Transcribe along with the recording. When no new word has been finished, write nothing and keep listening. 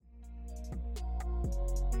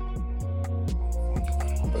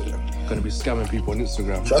going to be scamming people on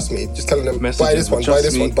Instagram. Trust me, just telling them, Messaging buy this them, one, buy trust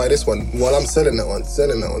this me. one, buy this one. While I'm selling that one,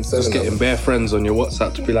 selling that one, selling Just that getting one. bare friends on your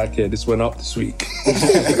WhatsApp to be like, yeah, this went up this week. You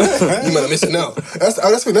might have missed it now. That's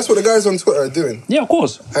what the guys on Twitter are doing. Yeah, of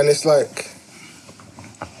course. And it's like,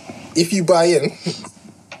 if you buy in,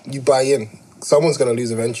 you buy in. Someone's going to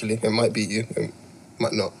lose eventually. It might beat you, it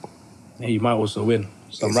might not. Yeah, you might also win.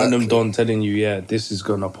 Some Exactly. random don telling you, yeah, this is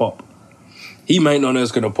going to pop. He might not know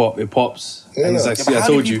it's going to pop. It pops. Yeah, and he's no. like, Yeah, see, but I how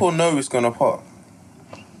told do you. people know it's gonna pop?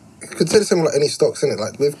 You could say the same like any stocks, innit?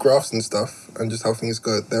 Like with graphs and stuff, and just how things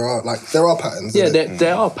go. There are patterns. Yeah, innit?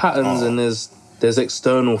 there are patterns and there's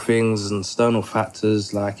external things and external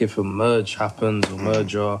factors, like if a merge happens or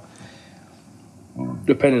merger,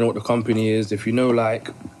 depending on what the company is. If you know, like,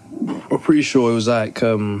 I'm pretty sure it was like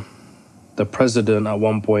the president at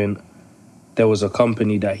one point, there was a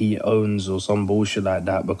company that he owns or some bullshit like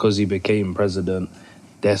that. Because he became president,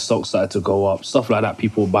 their stocks started to go up. Stuff like that,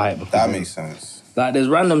 people buy it. Because That makes sense. like, there's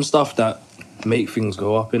random stuff that make things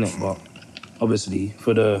go up, innit? But obviously,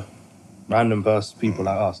 for the random people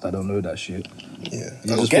like us that don't know that shit, Yeah. you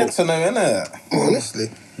Just just get put- to know, innit? Honestly.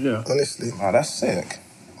 yeah. Honestly. Oh, that's sick.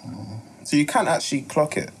 So you can't actually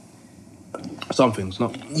clock it. Some things,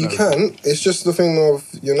 not. You can. It's just the thing of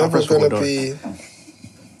you're never press going to forward, be...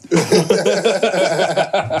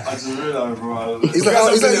 I just realised, bro. He's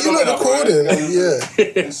like, you're not recording. Yeah.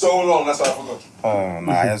 It's so long, that's why I forgot. Oh,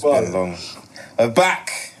 nah, it's been long. We're back.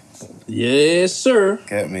 Yes, sir.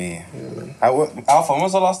 Get me. Alpha, when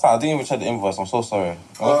was the last time? I didn't even check the invoice. I'm so sorry.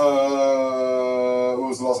 When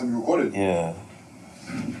was the last time you recorded? Yeah.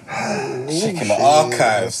 Checking the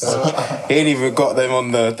archives. He ain't even got them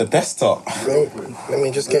on the desktop. Let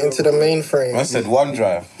me just get into the mainframe. I said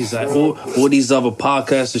OneDrive. He's like, all these other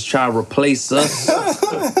podcasters trying to replace us.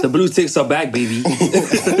 The blue ticks are back, baby.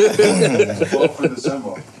 12th of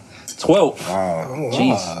December. 12. Wow.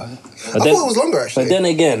 Jeez. I thought it was longer, actually. But then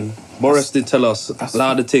again, Boris did tell us,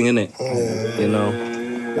 louder thing, innit? You know.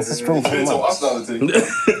 That's a strong He thing. told us the other thing.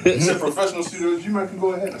 He said professional studios, you man can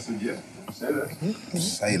go ahead. I said, yeah, say that.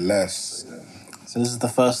 Say less. So this is the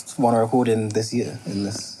first one recording this year in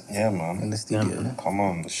this Yeah, man. studio. Come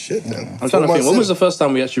on. Shit, then. I'm trying to think, when was the first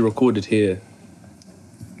time we actually recorded here?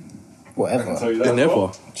 Whatever. Tell you that In as well.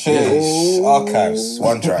 Airport? Cheers. Archives.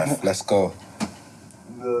 OneDrive. Let's go.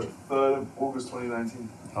 The 3rd of August 2019.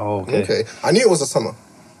 Oh, okay. Okay. I knew it was the summer.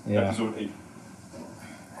 Yeah. Episode 8.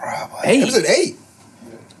 Hey! Episode 8.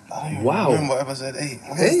 Wow. Remember episode 8? What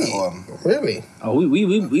was Hey. that one? Really? Oh,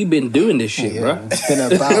 we been doing this shit, Yeah, bro. it's been No,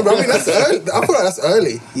 but I about. mean, that's early. I feel like that's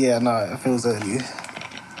early. Yeah, no, it feels early.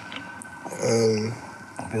 Um,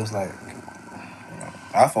 It feels like.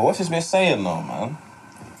 Alpha, what's this been saying though, man?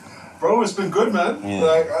 Bro, it's been good, man. Yeah.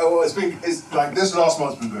 Like, it's like this last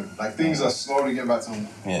month's been good. Like, things are slowly getting back to normal.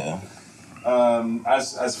 Yeah.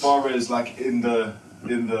 As far as like in the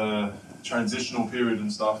transitional period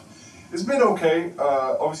and stuff, it's been okay.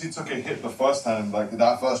 Obviously took a hit the first time. Like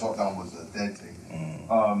that first lockdown was a dead thing.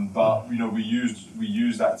 But you know, we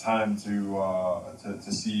used that time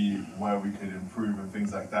to see where we could improve and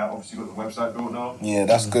things like that. Obviously got the website built now. Yeah,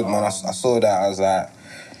 that's good, man. I saw that. I was like,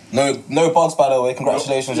 no bugs, by the way.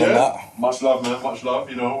 Congratulations on that. Much love, man. Much love.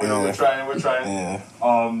 You know, Yeah. we're trying. Yeah.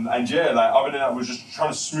 And yeah, like other than that, we're just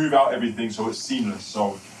trying to smooth out everything so it's seamless.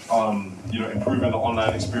 So, you know, improving the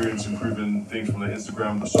online experience, improving things from the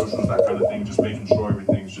Instagram, the socials, that kind of thing, just making sure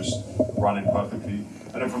everything's just running perfectly.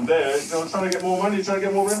 And then from there, you know, trying to get more money, trying to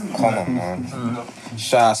get more revenue. Come on, man. You know?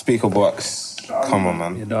 Shout out Speakerbox. Come on,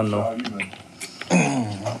 man. You don't know. Shout out you, man.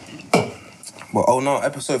 Well, oh no,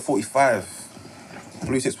 episode 45.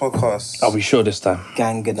 Blue Six Podcast. Are we sure this time?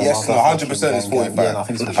 Gang, good. Yes, no, 100% it's 45. Yeah, no, I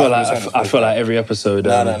think it's I feel like every episode.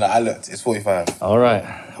 No, I looked. It's 45. All right.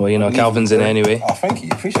 Well, you know, Calvin's in there anyway. Oh, thank you.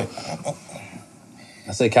 Appreciate that.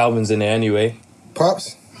 I say Calvin's in there anyway.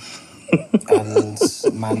 Pops? And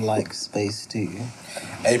man like space too.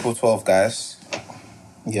 April 12th, guys.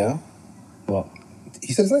 Yeah. What?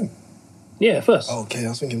 He said his name. Yeah, first. Okay, I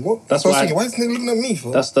was thinking, what? That's I was why- thinking, why is this nigga looking at me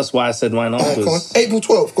for? That's why I said mine Alright, come on. afterwards. April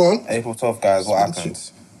 12th, go on. April 12th, guys. What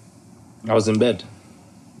happened? I was in bed.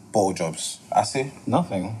 Bottle jobs. I see.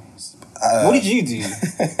 Nothing. What did you do?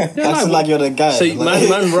 That's no, like you're the guy. So like,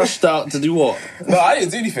 man rushed out to do what? No, I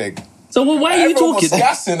didn't do anything. So why are you Everyone talking? was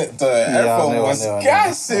gassing it, though. Everyone know, was I know.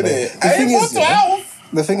 gassing it. The thing April is, yeah.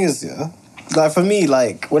 12th. The thing is, yeah, like for me,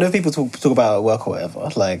 like whenever people talk about work or whatever,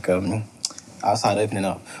 like outside opening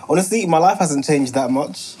up, honestly, my life hasn't changed that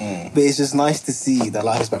much. But it's just nice to see that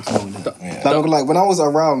life is back to normal. Yeah. Like when I was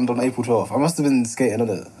around on April 12th, I must have been skating on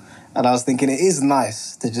it, And I was thinking it is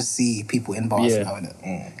nice to just see people in bars Yeah. now,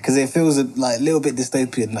 innit? Because it feels like a little bit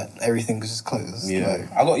dystopian that everything was just closed. Yeah,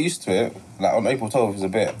 Like, I got used to it. Like on April 12th, it was a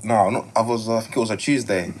bit. No, not, I think it was a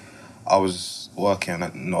Tuesday. I was working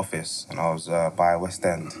at an office and I was by West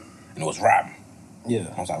End and it was Ram. yeah.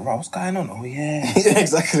 I was like, "Right, what's going on?" Oh yeah. Yeah,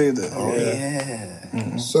 exactly. innit? Oh Yeah.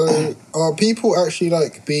 yeah. So are people actually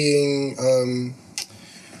like being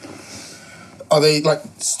are they like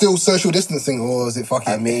still social distancing or is it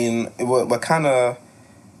fucking I mean, we're kind of.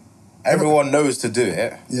 Everyone knows to do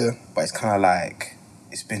it, yeah. but it's kind of like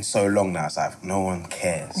it's been so long now. It's like no one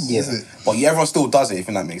cares. Yeah. Is it? But everyone still does it. If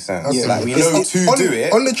that makes sense. Yeah. Like we It's- know it's- to on, do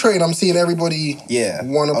it. On the train I'm seeing everybody Yeah.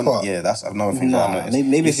 one apart. Yeah, that's another thing that I Nah, noticed.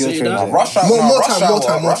 maybe if You you're see trained. that? Rush hour, More rush time, hour, more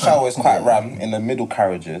time, more rush time. hour is quite ram in the middle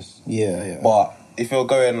carriages. Yeah. But if you're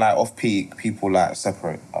going like off peak, people like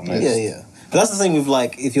separate. I've noticed. Yeah. But that's the thing with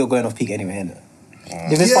like if you're going off peak anyway, innit?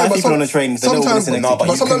 If there's Yeah, five but people on the train, they're not sometimes- sitting No, next but to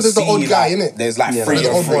But you sometimes can there's the see, odd guy, like, innit? There's like Yeah, three the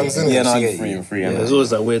and odd three. ones, innit? Yeah, no, I See get three you. and three. Yeah. innit? There's always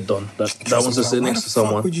that weird don that wants to sit Why next the to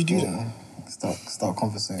someone. fuck would you do that? you. Start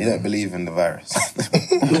conversing. You don't believe in the virus.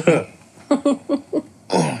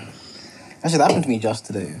 Actually, that happened to me just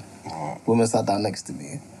today. Woman sat down next to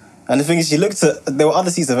me. And the thing is, there were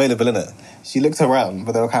other seats available, innit? She looked around,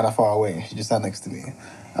 but they were kind of far away. She just sat next to me.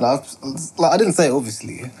 And I didn't say it,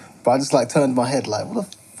 obviously, but I just like turned my head like, what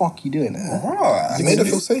the fuck you doing here? Right. You made her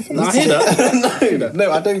feel safe. No, I hear that.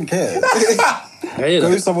 No, I don't care. I hear Go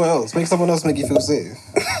that. somewhere else. Make someone else make you feel safe.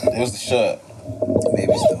 It was the shirt.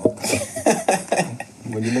 Maybe still.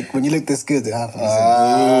 when you look this good, it happens.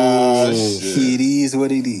 Shit. It is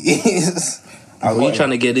what it is. I What are you got, trying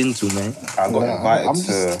to get into, man? I got Nah, invited I'm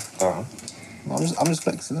to. Go on. I'm just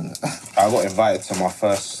flexing, innit? I got invited to my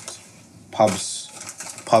first pub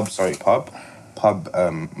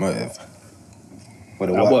motive with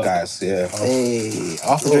the At work work? guys. Yeah. Hey,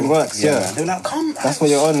 after drink works, yeah. They were like, "Come." That's what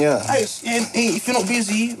you're on, yeah. Hey, if you're not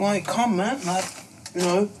busy, like, come, man. Like, you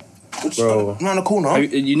know, just Bro. around the corner.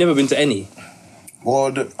 You never been to any?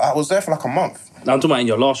 Well, I was there for like a month. I'm talking about in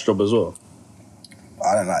your last job as well.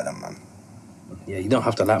 I don't like them, man. Yeah, you don't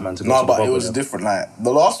have to like man to go No, to the but pub it with was them. different. Like the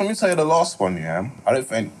last, let me tell you the last one. Yeah, I don't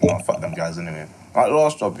think. No, fuck them guys anyway. Like the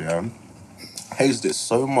last job, yeah, hated it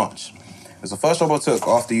so much. It was the first job I took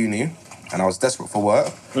after uni, and I was desperate for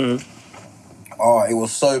work. Oh, it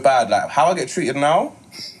was so bad. Like how I get treated now.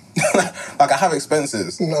 Like I have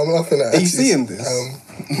expenses. No, I'm laughing at Are you seeing this?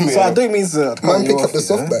 Um, So I don't mean to. man, pick up the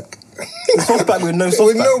softback. Softback with no softback.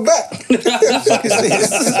 With no back. What is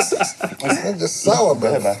this? It's just sour,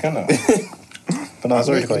 Bear bro. back, innit? But no,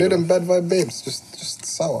 sorry to You cut know you them off. bad vibe babes, just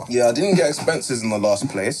sour. Yeah, I didn't get expenses in the last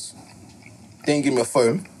place. Didn't give me a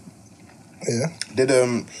phone. Yeah. Did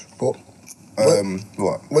But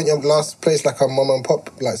what? when your last place like a mum and pop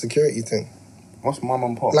like security thing, What's mum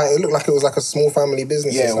and pop? like it looked like it was like a small family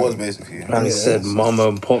business. Yeah, or it was something. basically. Man said mama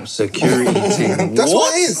and pop security team. That's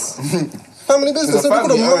what it is. Family business. It's a So they call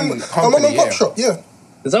family-owned a mum and company, pop yeah. shop. Yeah.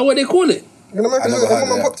 Is that what they call it? In America, I it's never a heard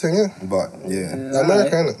mum and that. pop thing. Yeah. But yeah.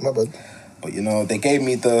 America, innit? My bad. But you know, they gave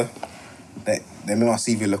me they made my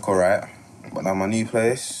CV look alright. But now my new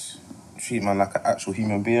place, treat man like an actual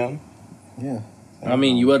human being. Yeah. I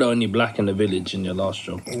mean, you were the only black in the village in your last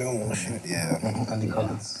job. No shit. Yeah, And the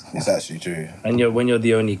colours. it's actually true. And when you're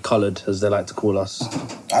the only coloured, as they like to call us.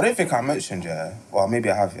 I don't think I mentioned, yeah. Well,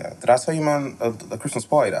 maybe I have, yeah. Did I tell you, man, of the Christmas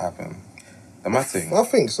party that happened? The mad thing. I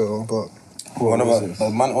think so, but One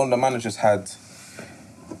of the managers had.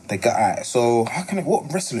 They got so how can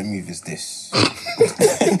what wrestling move is this?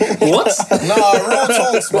 What? No, real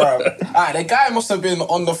talks, bro. Alright, the guy must have been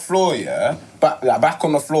on the floor, yeah, back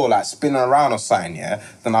on the floor, like spinning around or something, yeah.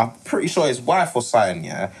 Then I'm pretty sure his wife or something,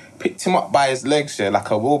 yeah, picked him up by his legs, yeah, like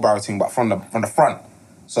a wheelbarrow thing, but from the front.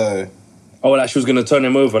 So Oh, like she was going to turn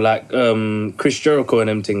him over, like Chris Jericho and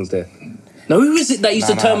them things there. No, who is it that used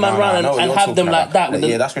to turn man around I know what and you're have them talking like about. that? With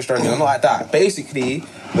Yeah, the... that's Chris Jericho. Not like that. Basically,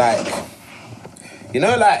 like, you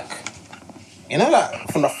know,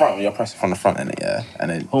 from the front, when you're pressing from the front, innit, yeah? And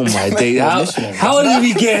then... Oh my day. How did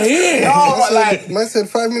we get here? No, but like... man said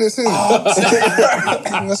 5 minutes in.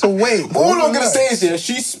 That's a wait. bro. All I'm gonna say is, yeah,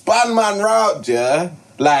 she spun man round, yeah?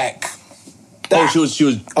 Like... Oh, she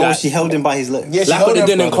was Oh, like, she held him by his legs. Yeah, she like held what they him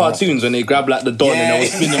did in for- cartoons when they grab like the don and they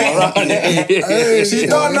was spinning him around. She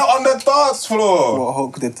done that on the dance floor. What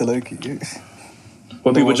Hulk did to Loki.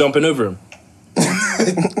 When people jumping over him.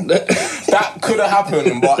 That could have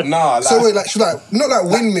happened, but nah. Like, So wait, like she's like not like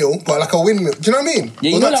windmill, but like a windmill. Do you know what I mean? Yeah,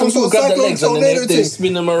 you Or know like that some when people sort of grab their cyclone legs and then tornado they thing.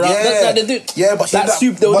 spin them around. yeah, That they do. yeah, but that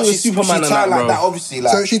soup, they were doing Superman and she that, tied like bro. that, obviously,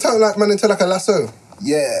 like So she turned like man into like a lasso.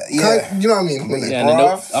 yeah. Kind, you know what I mean? Yeah, and then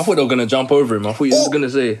Bruv. I thought they were gonna jump over him. I thought you were just gonna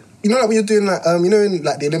say. You know, like when you're doing like, you know, in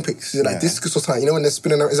like the Olympics, is it like Yeah. discus or something? You know, when they're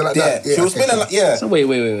spinning, is it like Yeah, that? she was spinning like, yeah. So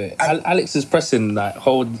wait. Alex is pressing like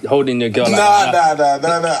holding your girl. Like, Nah.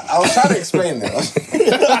 I was trying to explain it.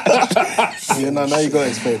 Yeah, now you gotta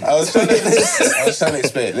explain. I was trying to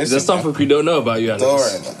explain. Is Listen, there something we don't know about you, Alex? don't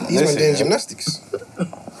worry, man. He's been Listen, doing yeah. gymnastics.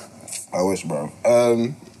 I wish, bro.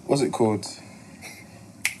 What's it called?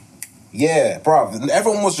 Yeah, bro.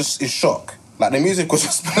 Everyone was just in shock. Like, the music was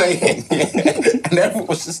just playing. And everyone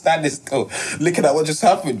was just standing still, looking at what just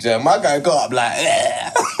happened, Jam. My guy got up like,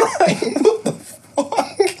 what the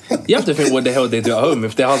fuck? You have to think what the hell they do at home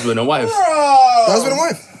if they're husband and wife. Husband and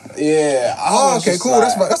wife. Yeah. Oh, okay, cool.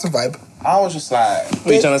 That's a vibe. I was just like... What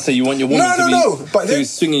are you trying to say? You want your woman to but be they-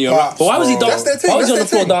 swinging your... But- But why was he That's dancing? their thing, Why was he on the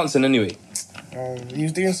that's their floor thing. dancing anyway? He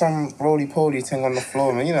was doing some roly-poly thing on the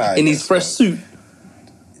floor, man. You know how it In his gets, fresh man. suit.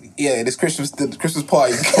 Yeah, the Christmas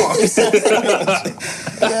party.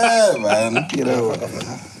 Yeah, man. You know,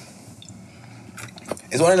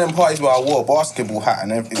 It's one of them parties where I wore a basketball hat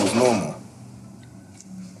and everything was normal.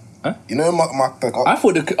 Huh? You know I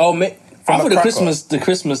thought the cracker. the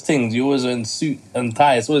Christmas things you always in suit and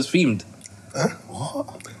tie. It's always themed.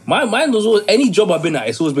 What? Mine was always any job I've been at.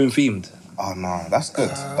 It's always been themed. Oh no, that's good.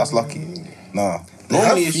 That's lucky. No, They have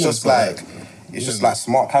normally it's themes, just but- like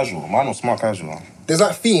smart casual. Mine was smart casual. There's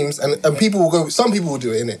like themes, and people will go. Some people will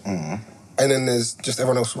do it in it, and then there's just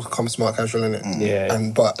everyone else will come smart casual in it. Yeah.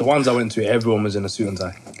 And but The ones I went to, everyone was in a suit and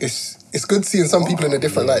tie. it's good seeing some people in a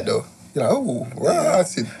different light though. You're like, oh, wow, I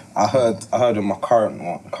see. I heard in my current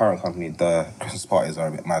company the Christmas parties are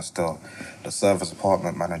a bit mad still. The service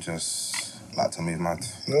department managers like to move mad.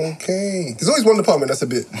 Okay, there's always one department that's a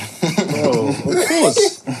bit. Bro, of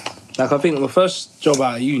course. Like, I think the first job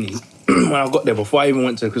out of uni, when I got there, before I even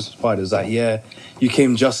went to the Christmas party, it was like, yeah, you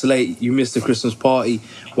came just late, you missed the Christmas party.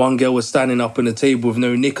 One girl was standing up on the table with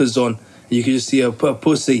no knickers on, and you could just see her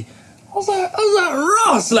pussy. I was like,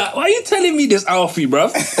 Ross, like, why are you telling me this, Alfie,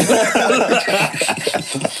 bruv?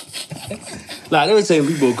 Like, they were saying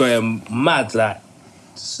people going mad, like,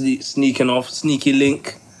 sneaking off, sneaky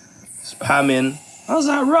link, spamming. I was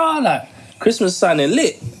like, rah, like, Christmas signing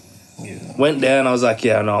lit. Went there and I was like,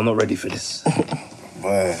 yeah, no, I'm not ready for this.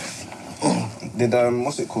 But did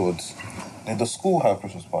what's it called? Did the school have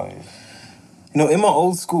Christmas parties? You know, in my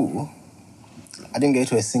old school, I didn't go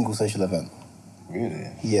to a single social event. Really?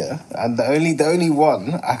 Yeah, and the only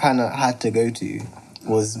one I kind of had to go to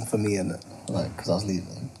was for me and like because I was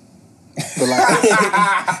leaving. But like,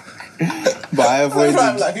 but I avoided.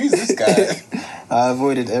 Like, who's this guy? I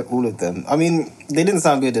avoided all of them. I mean, they didn't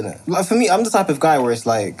sound good, didn't it? Like for me, I'm the type of guy where it's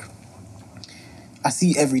like I see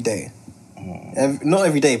you every day. Not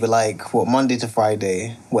every day, but like what Monday to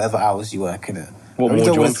Friday, whatever hours you work in it. What I more really do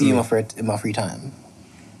don't you want want to see you from in my free time.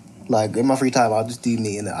 Like in my free time, I'll just do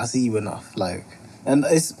me in it. I see you enough. Like, and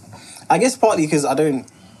it's I guess partly because I don't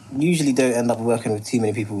end up working with too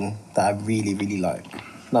many people that I really really like.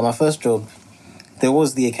 Like my first job, there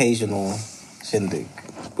was the occasional shindig,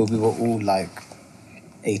 but we were all like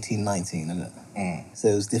 18, 19, innit? So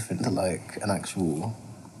it was different to like an actual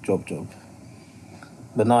job.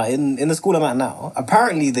 But no, in the school I'm at now,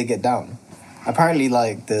 apparently they get down. Apparently,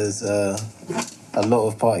 like, there's a lot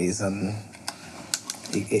of parties and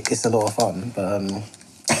it's a lot of fun. But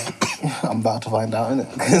I'm about to find out,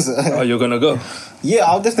 innit? 'Cause, Oh, you're gonna go? yeah,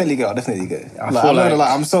 I'll definitely go. I feel I'm not gonna like-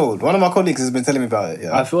 lie, I'm sold. One of my colleagues has been telling me about it.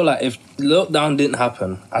 Yeah. I feel like if lockdown didn't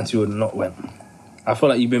happen, Ati would not went. I feel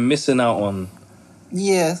like you've been missing out on...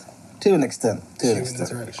 Yeah, to an extent. Human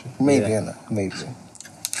interaction. Maybe, Yeah. innit? Maybe.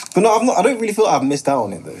 But no, I don't really feel like I've missed out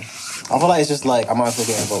on it though. I feel like it's just like I might as well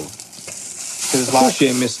get involved. Because it's Of course like, you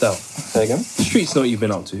ain't missed out. say again? The streets know what you've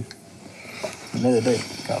been up to. No, they don't,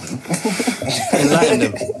 Calvin. Enlighten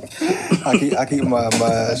them. I keep my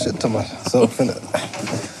shit to myself, innit?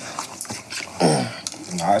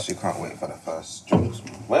 No, I actually can't wait for the first drinks.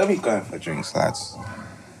 Where are we going for drinks, lads?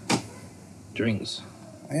 Drinks.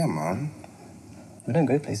 Yeah, man. We don't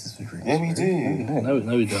go places for drinks. Yeah, we do. No,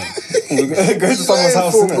 we don't. We go to someone's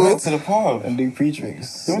house, for, innit? bro? To the pub. And do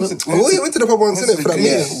pre-drinks. We went to the pub once, innit, for that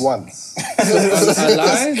Yeah. meeting. Once. I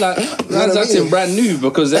lie? Like, man's acting brand new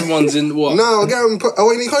because everyone's in what? No, we're going.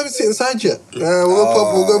 You can't even sit inside yet.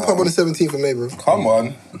 We'll go pub on the 17th of May, bro. Come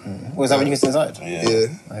on. Was that when you can sit inside? Yeah.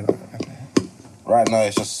 Yeah. Right now,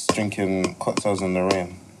 it's just drinking cocktails in the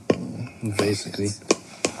rain. Basically.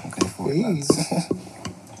 Okay, for it, lads.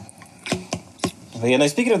 But yeah, no,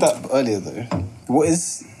 speaking of that earlier though, what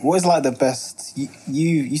is like the best?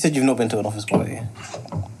 You said you've not been to an office party.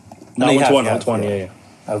 No, I you went to have, one, you I went to one, yeah.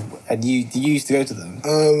 And you used to go to them?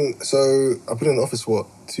 So I've been in the office for what,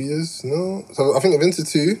 2 years? No. So I think I've been to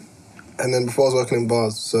 2, and then before I was working in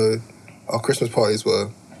bars. So our Christmas parties were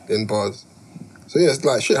in bars. So yeah, it's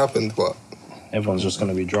like shit happened, but Everyone's just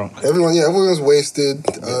gonna be drunk. everyone's wasted.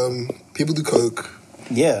 People do coke.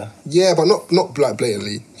 Yeah. Yeah, but not like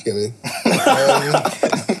blatantly. You get me?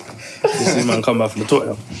 You see man come back from the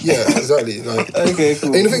toilet. Yeah, exactly. Like, Okay,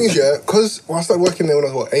 cool. and the thing is, yeah, because when I started working there when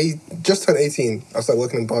I was just turned 18, I started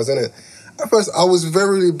working in bars, innit? At first, I was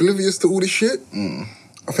very oblivious to all this shit.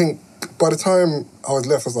 I think by the time I was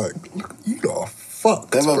left, I was like, look, you lot are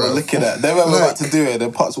fucked, They remember bro. looking at, they remember Like- about to do it, the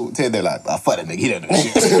pots walked in, they're like, fuck that nigga, he don't know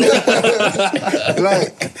shit.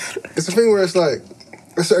 Like, it's a thing where it's like,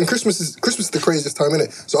 and Christmas is the craziest time,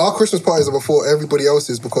 innit? So our Christmas parties are before everybody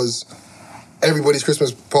else's because everybody's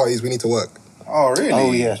Christmas parties, we need to work. Oh, really?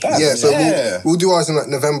 Oh, yeah. Yeah, so we'll do ours in like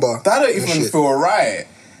November. That don't and even shit. feel right.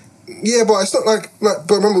 Yeah, but it's not like but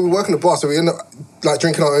remember we work in the bar, so we end up like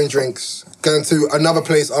drinking our own drinks, going to another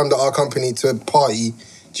place under our company to party.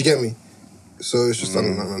 Do you get me? So it's just I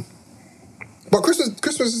don't know, man. But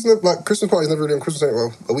Christmas is never, like Christmas party is never really on Christmas night.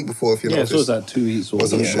 Well, a week before if you're Yeah, not. so it's like 2 weeks or Or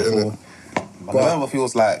some yeah, shit, innit? But November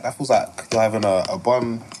feels like you're having a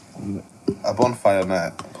bonfire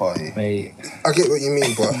night party. Mate, I get what you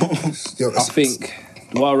mean, but you know, I think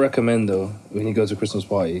what I recommend though when you go to a Christmas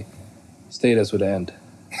party, stay there to the end.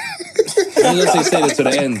 I'm gonna say stay there to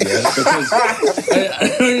the end, yeah, because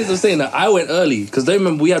the reason I'm saying that I went early because they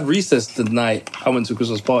remember we had recess the night I went to a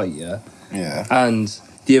Christmas party, yeah, Yeah. and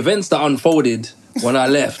the events that unfolded when I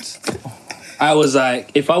left, I was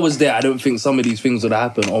like, if I was there, I don't think some of these things would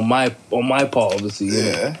happen on my part, obviously,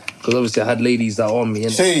 Yeah. because obviously I had ladies that were on me,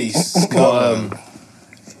 innit? Jeez. But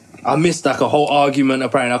I missed like a whole argument.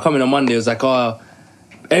 Apparently, I come in on Monday. It was like, oh,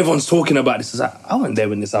 everyone's talking about this. I was like, I wasn't there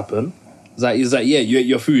when this happened. He's like, yeah, you ate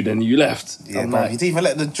your food and you left. Yeah, I'm bro, like, you didn't even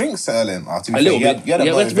let the drink settle in. Oh, to be a little fair, bit. You had a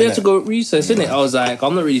Yeah, motive, we had to innit? go recess, innit? I was like,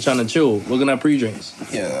 I'm not really trying to chill. We're gonna have pre-drinks.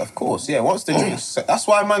 Yeah, of course. Yeah, once the drinks... That's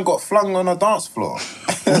why man got flung on a dance floor.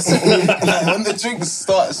 Like, when the drinks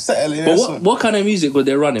start settling... But that's what kind of music were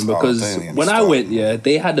they running? Because don't even when I start. went, yeah,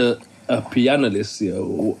 they had a pianist. Yeah,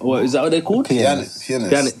 what is that? What they're called? Pianist.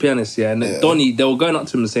 Pianist. Yeah, and Yeah. Donny, they were going up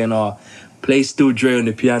to him and saying, "Oh, play Still Dre on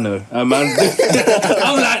the piano." And man,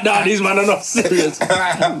 I'm like, nah, these men are not serious.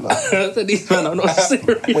 These men are not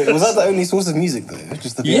serious. Wait, was that the only source of music though?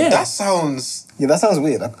 Just the Yeah. That sounds... Yeah, that sounds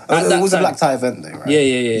weird. At It that was a time. black tie event though, right?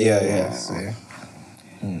 Yeah. So,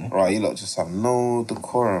 Right, you lot just have no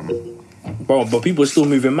decorum. Bro, but people are still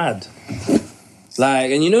moving mad.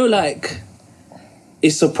 Like, and you know, like,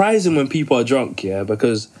 it's surprising when people are drunk, yeah,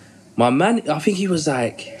 because my man, I think he was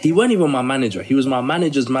like, he wasn't even my manager, he was my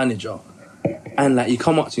manager's manager. And like, he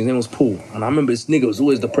come up to me, his name was Paul, and I remember this nigga was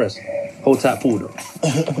always depressed. Hold tight, Paul, though.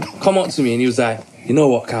 Come up to me and he was like, you know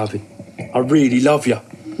what, Calvin, I really love you.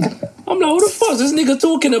 I'm like, what the fuck is this nigga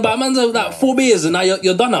talking about? Man's had like 4 beers and now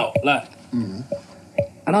you're done out. Like,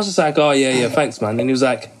 and I was just like, oh, yeah, thanks, man. And he was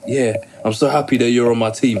like, yeah, I'm so happy that you're on my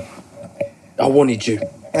team. I wanted you.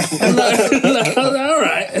 I'm like, all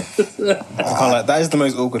right. I can't like that is the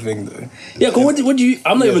most awkward thing though. Yeah, because what do you...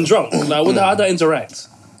 I'm not even drunk. Like, how do I interact?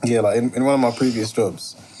 Yeah, like in one of my previous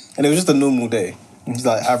jobs, and it was just a normal day. It's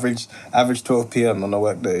like average 12 p.m. on a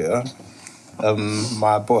work day. Yeah,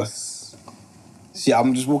 my boss,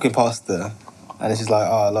 I'm just walking past her, and she's like,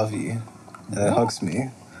 "Oh, I love you," and then hugs me,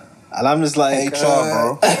 and I'm just like, HR,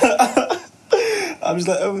 bro. I'm just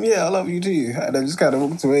like, yeah, I love you too, and I just kind of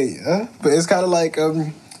walked away. Yeah, but it's kind of like,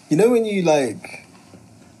 you know, when you like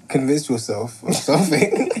convince yourself of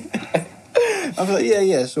something. I'm like,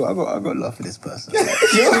 yeah, sure. I got love for this person. Like,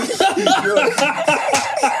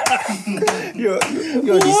 you're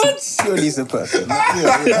a decent person.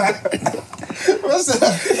 Yeah. What's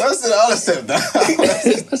the other step down?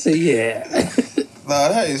 I say, yeah. Nah,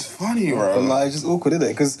 that is funny, bro. But like, it's just awkward, isn't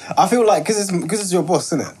it? Because I feel like because it's your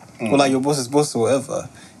boss, isn't it? Or like your boss's boss or whatever.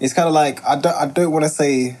 It's kind of like I don't want to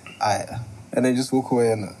say and then just walk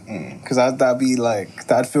away, and because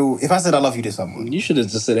that'd feel if I said I love you to someone. You should have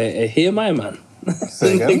just said, hey, here my man.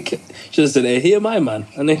 Say again? Should have said, hey, here my man.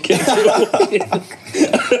 And then kept it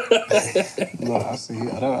No, I see.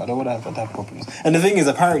 I don't want to have problems. And the thing is,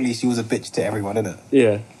 apparently she was a bitch to everyone, innit?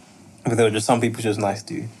 Yeah. But there were just some people she was nice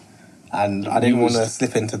to. And I didn't want to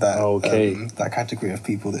slip into that that category of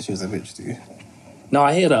people that she was a bitch to. No,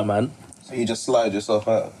 I hear that, man. So you just slide yourself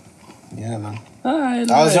out. Yeah, man. I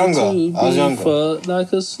was younger. I was younger. Fucked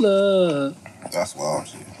like a slut. That's wild.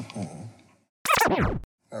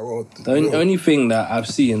 The only thing that I've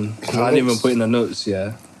seen, I didn't even put in the notes,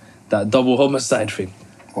 yeah, that double homicide thing.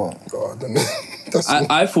 Oh God, that's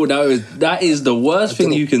I thought that is the worst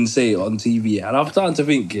thing you can say on TV, and I'm starting to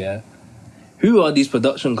think, yeah, who are these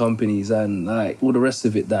production companies and like all the rest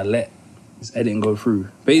of it that let this editing go through?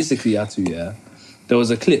 Basically, Atu, yeah, there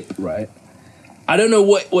was a clip, right, I don't know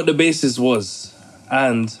what the basis was.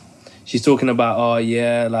 And she's talking about, oh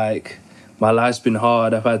yeah, like my life's been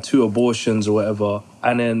hard. I've had 2 abortions or whatever.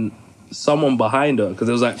 And then someone behind her, because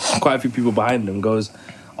there was like quite a few people behind them, goes,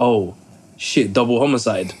 oh shit, double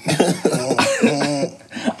homicide.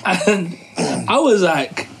 And I was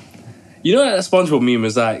like, you know that SpongeBob meme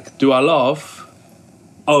is like, do I laugh?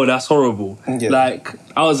 Oh, that's horrible. Yeah. Like,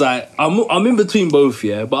 I was like, I'm in between both,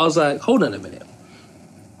 yeah, but I was like, hold on a minute.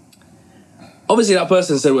 Obviously, that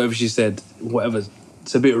person said whatever she said, whatever.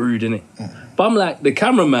 It's a bit rude, innit? But I'm like, the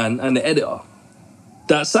cameraman and the editor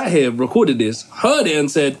that sat here, recorded this, heard it and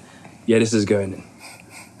said, yeah, this is going in.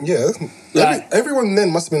 Yeah. Like- Everyone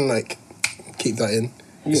then must have been like, keep that in.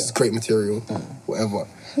 This is great material, whatever.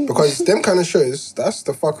 Because them kind of shows, that's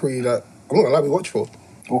the fuckery that I'm not gonna lie, we watch for.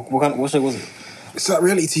 What show was it? It's that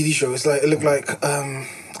reality TV show. It's like, it looked like, I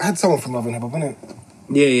had someone from Love and Hip Hop, innit?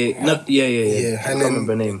 Yeah. Yeah, I and can't then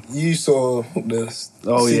remember her name. you saw the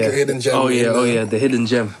Oh secret yeah. hidden gem. Oh in yeah, the hidden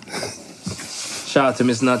gem. Shout out to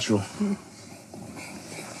Miss Natural.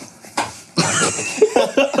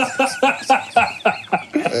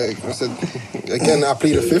 I said, again, I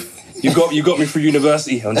plead the fifth. You got me through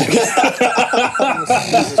university. I'm joking.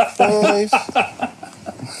 Christ.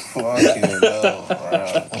 Fucking hell,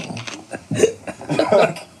 bro.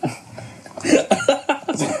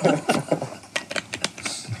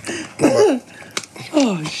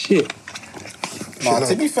 Oh shit. Nah,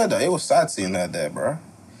 to be fair though, it was sad seeing her there, bro.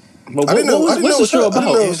 But I didn't know. I didn't what's know the show I didn't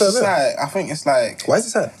know about? it It's was just her there. like, I think it's like, Why is it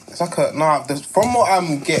sad? it's like a, nah, from what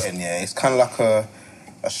I'm getting, yeah, it's kind of like a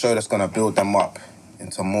show that's gonna build them up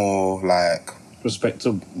into more like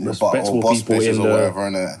Respectable or boss people bitches in or the. whatever,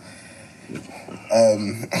 innit?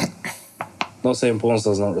 Not saying porn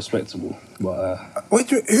stars not respectable, but Wait,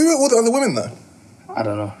 who are all the other women though? I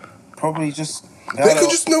don't know. Probably just. They could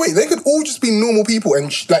just they could all just be normal people,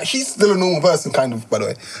 and like she's still a normal person, kind of, by the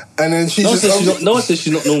way. And then she's No one just says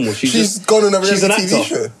she's not normal. she's gone on a she's an reality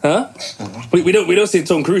actor. TV show. Huh? We don't say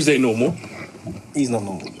Tom Cruise ain't normal. He's not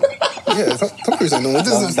normal. Yeah, Tom Cruise ain't normal.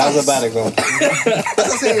 That was a bad example.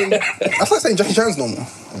 That's like saying Jackie Chan's normal.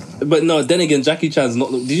 But no, then again, Jackie Chan's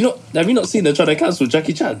not. Have you not seen them trying to cancel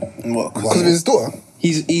Jackie Chan? What? Because of his daughter.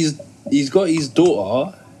 He's got his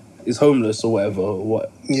daughter is homeless or whatever,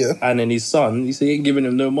 Yeah. and then his son, he said he ain't giving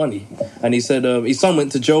him no money, and he said his son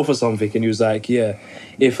went to jail for something, and he was like, yeah,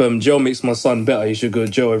 if jail makes my son better, he should go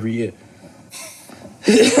to jail every year.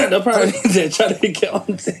 And apparently they're trying to get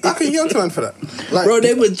onto How can you get onto man for that? Like, bro,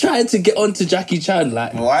 they were trying to get onto Jackie Chan,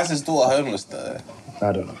 like, Why is his daughter homeless though?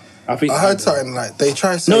 I don't know. I think I heard something like they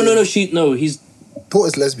try to say his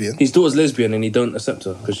daughter's lesbian. his daughter's lesbian, and he don't accept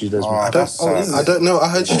her because she's lesbian. Oh, that's sad. I don't know. I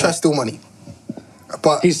heard she tried to steal money.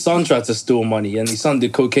 But His son tried to steal money, and his son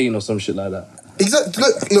did cocaine or some shit like that. exactly.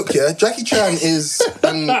 Look, yeah. Jackie Chan is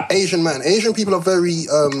an Asian man. Asian people are very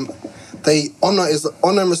they honor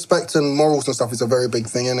and respect and morals and stuff is a very big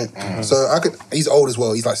thing, isn't it? Mm-hmm. So he's old as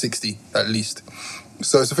well. He's like 60 at least.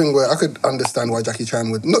 So it's a thing where I could understand why Jackie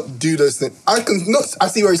Chan would not do those things. I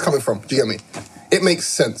see where he's coming from. Do you get me? It makes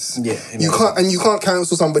sense. Yeah, it You makes can't and you can't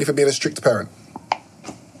cancel somebody for being a strict parent.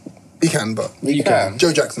 You can, but You can.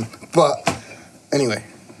 Joe Jackson. But anyway.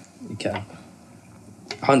 You can.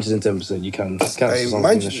 110%, you can cancel Hey, something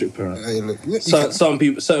mind in a you- strict parent. Hey, look, you So,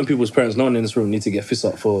 can- certain people's parents, no one in this room, need to get fist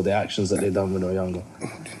up for the actions that they've done when they were younger.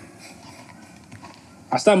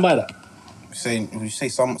 I stand by that. You say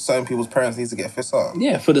some certain people's parents need to get fist up.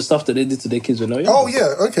 Yeah, for the stuff that they did to their kids when they were younger. Oh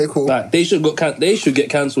yeah, okay, cool. Like they should get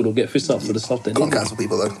cancelled or get fist up for the stuff they Can't did. cancel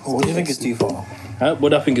people though. What do you think is too far? Huh?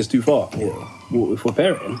 What I think is too far. Yeah. What, for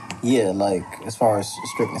parenting. Yeah, like as far as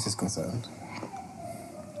strictness is concerned.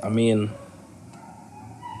 I mean,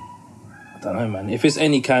 I don't know, man. If it's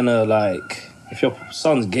any kind of like, if your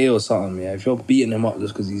son's gay or something, yeah, if you're beating him up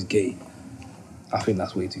just because he's gay, I think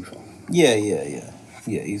that's way too far.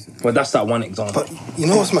 Yeah, easy. But that's that one example. But you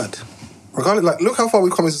know what's mad? Regardless, like, look how far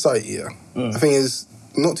we've come in society. Yeah, the thing is,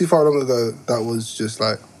 not too far long ago, that was just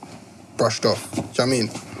like brushed off. Do you know what I mean?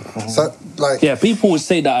 So, like, Yeah, people would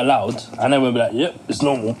say that aloud, and then we'll be like, "Yep, it's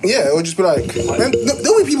normal." yeah, it would just be like, man,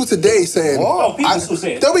 there'll be people today saying, Oh, people still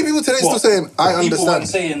say it. There'll be people today still What? saying, I People understand. weren't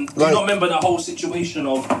saying, do you Like- not remember that whole situation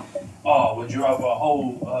of, would you rather a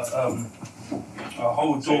whole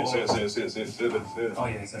daughter? Say it. Oh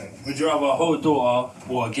yeah, sorry. Would you rather a whole daughter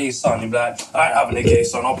or a gay son? You'd be like, I ain't having a gay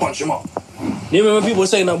son. I'll punch him up. You remember people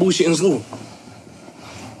saying that bullshit in school?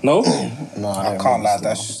 No, No, I can't lie,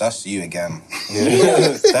 that's you again. bro.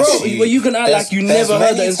 That's But you can act like you There's never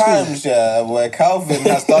heard that many in school. times, yeah, where Calvin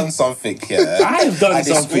has done something, yeah. I have done and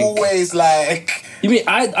something. It's always like, You mean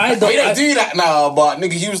I we don't? don't do that now, but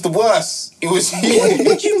nigga, he was the worst. It was you.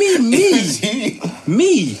 What do you mean It me? was you.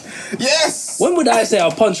 Me? Yes. When would I say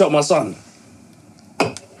I'll punch up my son?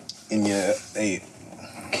 In your 8.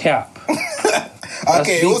 Cap.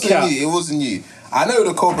 Okay, it big wasn't cap. you. It wasn't you. I know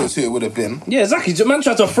the culprits who it would have been, Yeah, exactly. The man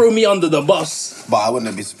tried to throw me under the bus. but I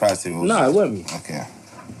wouldn't be surprised if it was. No, it weren't me. Okay.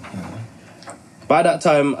 By that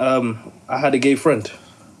time, I had a gay friend.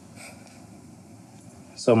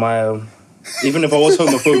 So my, even if I was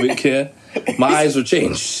homophobic, yeah, my eyes were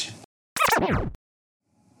changed.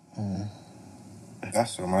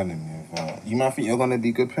 That's reminding me of. You might think you're gonna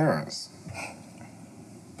be good parents.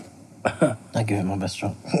 I give it my best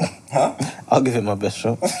shot. Huh? I'll give it my best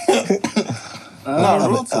shot. No,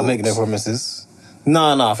 real I'll make no talks. promises.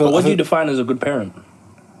 No, I feel. But what I do you feel define as a good parent?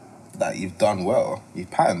 That you've done well. You've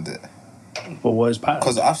patterned it. But what is pattern?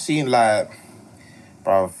 Because I've seen like,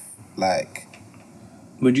 bruv, like,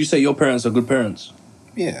 Would you say your parents are good parents?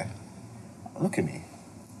 yeah. Look at me.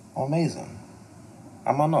 I'm amazing.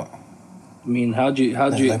 Am I not? I mean, how do you,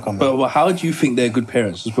 no comment. but how do you think they're good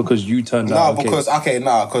parents? Just because you turned out okay? because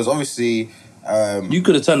obviously. You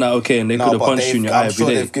could have turned out okay and they could have punched you in your eye I'm every sure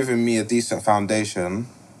day. they've given me a decent foundation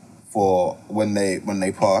for when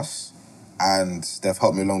they pass, and they've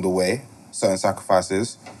helped me along the way, certain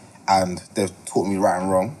sacrifices, and they've taught me right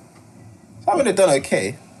and wrong. So I mean, they've done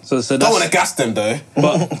okay. So Don't that's, want to gas them though.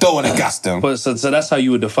 But- Don't want to gas them. but so that's how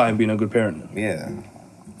you would define being a good parent. Yeah,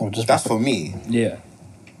 Or just that's for me. Yeah.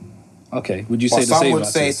 Okay. Would you say But the some same?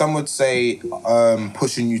 would I'd say,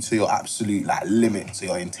 pushing you to your absolute like limit, to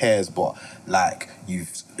your in tears, but like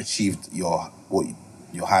you've achieved your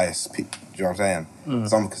highest peak. Do you know what I'm saying?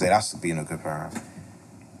 Some could say that's being a good parent.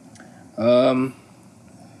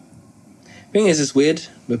 Thing is, it's weird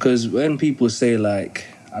because when people say like,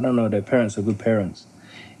 I don't know, their parents are good parents,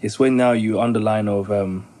 it's when now you underline of,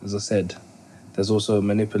 as I said, there's also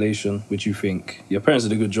manipulation, which you think your parents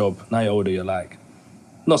did a good job. Now you're older, you're like,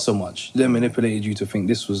 not so much. They manipulated you to think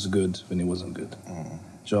this was good when it wasn't good. Do you know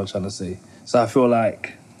what I'm trying to say? So I feel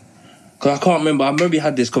like, because I can't remember, I maybe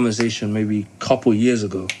had this conversation maybe a couple years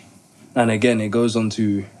ago. And again, it goes on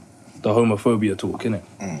to the homophobia talk, innit?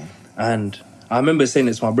 And I remember saying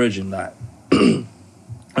it to my brethren, like, and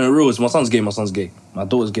the rule is my son's gay, my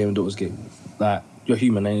daughter's gay, my daughter's gay. Like, you're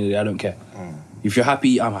human, anyway, I don't care. If you're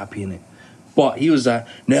happy, I'm happy, innit? But he was like,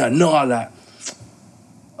 no, like,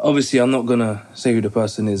 obviously I'm not gonna say who the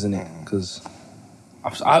person is, innit? Because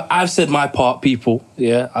I've said my part, people,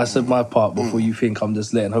 yeah? I said my part before you think I'm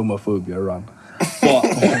just letting homophobia run.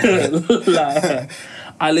 But, like,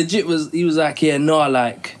 he was like, yeah, no,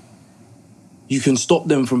 like, you can stop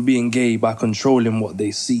them from being gay by controlling what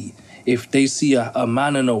they see. If they see a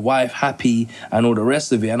man and a wife happy and all the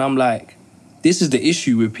rest of it, and I'm like, this is the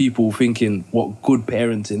issue with people thinking what good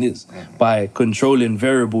parenting is, by controlling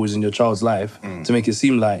variables in your child's life to make it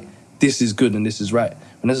seem like this is good and this is right.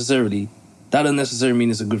 But necessarily, that doesn't necessarily mean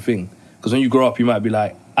it's a good thing. Because when you grow up, you might be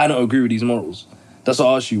like, I don't agree with these morals. That's why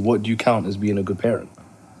I ask you, what do you count as being a good parent?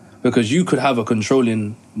 Because you could have a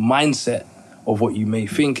controlling mindset of what you may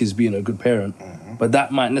think is being a good parent, but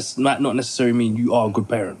that might not necessarily mean you are a good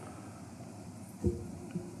parent.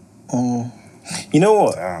 You know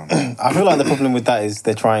what? Damn. I feel like the problem with that is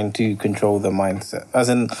they're trying to control the mindset, as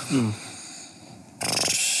in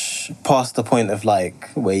past the point of like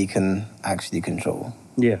where you can actually control.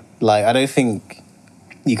 Yeah. Like, I don't think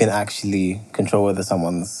you can actually control whether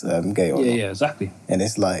someone's gay or not. Yeah, exactly. And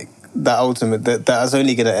it's like that ultimate that's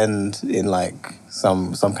only going to end in like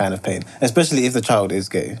some kind of pain, especially if the child is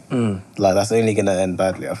gay. Like, that's only going to end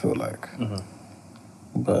badly, I feel like.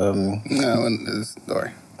 But No,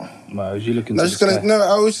 sorry. Wow, was you looking I to was the just gonna. sky? No,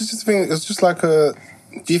 I was just thinking. It's just like a.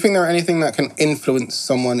 Do you think there anything that can influence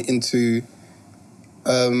someone into?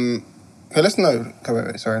 Okay, let's know. Okay,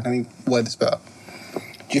 wait, sorry. Let me word this better. Do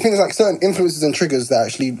you think there's like certain influences and triggers that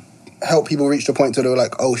actually help people reach the point where they're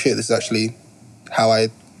like, oh shit, this is actually how I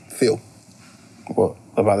feel? what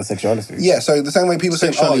about the sexuality? Yeah. So the same way people say,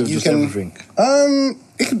 oh, Sexuality or you just can. everything?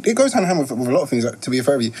 It goes hand in hand with a lot of things. Like, to be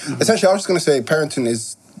fair with you, essentially, I was just gonna say parenting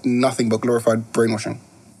is nothing but glorified brainwashing.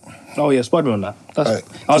 Oh yeah, spot me on that. That's, Right.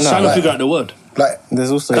 I was No, trying to like- figure out the word. Like. There's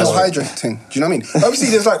also Carbohydrating. Do you know what I mean? Obviously,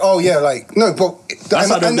 there's like, oh yeah, like no, but That's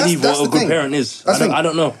I don't believe that's what a the good thing. parent is. That's the thing. I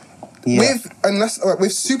don't know. Yeah.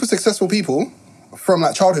 With super successful people from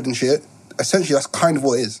like childhood and shit, essentially that's kind of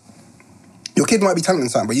what it is. Your kid might be talented in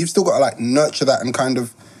something, but you've still got to like nurture that and kind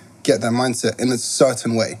of get their mindset in a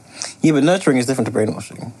certain way. Yeah, but nurturing is different to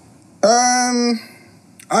brainwashing.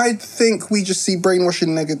 I think we just see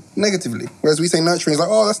brainwashing negatively, whereas we say nurturing is like,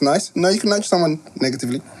 oh, that's nice. No, you can nurture someone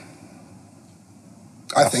negatively.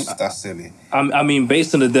 I think. That's silly. I mean,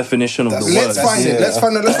 based on the definition of the word. Let's find it. yeah. Let's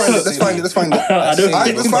find it. Let's find it. I don't Alright,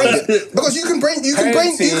 think let's find it. Because you can brainwash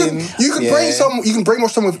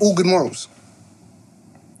someone with all good morals.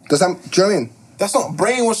 Do you know what I mean? That's not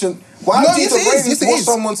brainwashing. Why No, do you yes, it is. Yes, it brainwash is.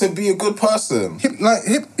 someone to be a good person?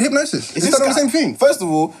 Hypnosis. Is It's not the guy- same thing. First of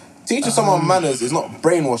all, teaching someone manners is not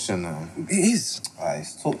brainwashing them. It is.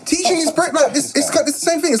 Teaching Teaching is it's the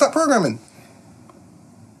same thing. It's like programming.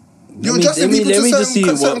 You're adjusting let me people to just see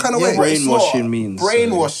certain what kind of way. brainwashing means.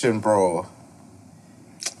 Brainwashing, bro.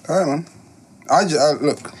 Alright, man.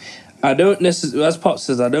 Look. I don't necessarily, as Pop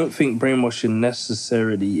says, I don't think brainwashing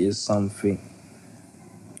necessarily is something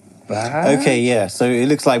bad. Okay, yeah. So it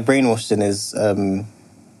looks like brainwashing is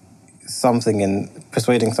something in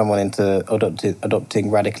persuading someone into adopting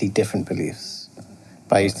radically different beliefs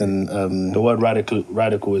by using. The word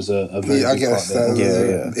radical is a very I big guess part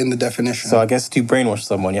there. in the definition. So I guess to brainwash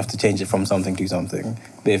someone, you have to change it from something to something.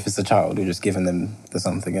 But if it's a child, you're just giving them the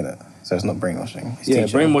something in it. So it's not brainwashing. It's Yeah,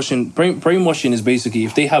 teaching. brainwashing is basically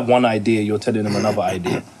if they have one idea, you're telling them another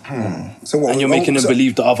idea, so what? and you're making them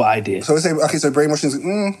believe the other idea. So we say so brainwashing is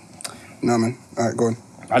no, man. All right, go on.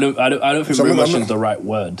 I don't think So I'm brainwashing not- is the right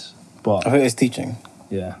word, but I think it's teaching.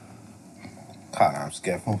 yeah. I'm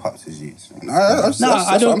scared from Pups' youths.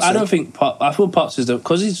 I don't think I feel Pops is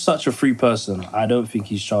because he's such a free person. I don't think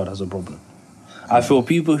his child has a problem. I feel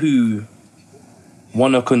people who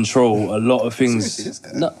want to control a lot of things. Seriously,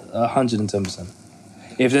 this guy? No, 110%.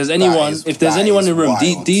 If there's anyone, is- if there's that anyone is in the room,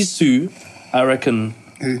 wild. these two, I reckon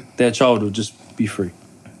Who? their child will just be free,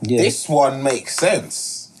 Yeah. This one makes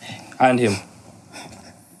sense. and him.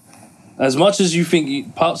 As much as you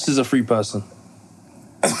think Pops is a free person.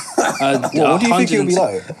 What do you think he'll be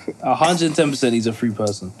like? 110% he's a free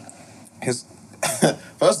person. His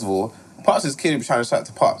first of all, Pups' kid will be trying to shout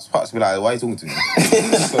to Pups. Pups will be like, why are you talking to me?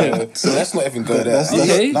 so let's not even go there.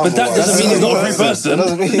 Okay, but that doesn't mean he's not a free person.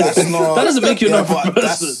 That's not, That doesn't make you not a but free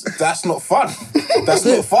person. That's not fun. That's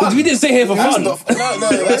not fun. We didn't say here for That's fun. not,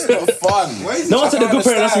 no, that's not fun. No one said a good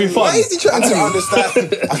parent has to be fun. Why is he trying I to don't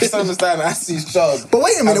understand. I just understand Assie's child. But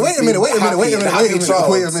wait a minute. Wait a minute.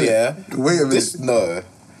 This, no.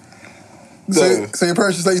 So your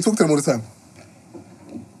parents just let you talk to them all the time?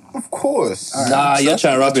 Of course. Nah, you're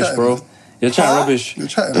chatting rubbish, chatting. bro. You're chatting rubbish. You're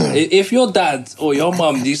chatting. If your dad or your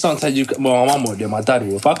mum, you sometimes you, well, my mum would, my dad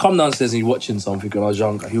will. If I come downstairs and you're watching something when I was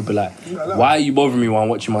younger, he'll be like, "Why are you bothering me while I'm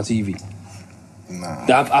watching my TV?" Nah.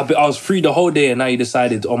 I was free the whole day, and now you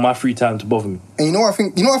decided on my free time to bother me. And you know what I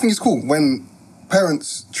think? You know what I think is cool when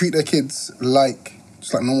parents treat their kids like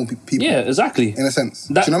just like normal people. Yeah, exactly. In a sense.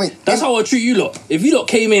 That- Do you know what I mean? That's how I treat you lot. If you lot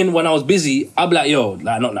came in when I was busy, I'd be like, "Yo,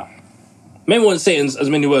 like not now." Maybe I won't say it in as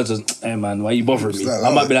many words as, "Hey man, why are you bothering me?" I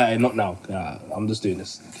might be like, "Hey, not now. I'm just doing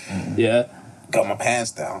this." Yeah. Got my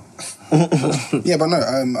pants down. Yeah, but no,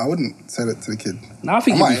 I wouldn't say that to the kid. Now I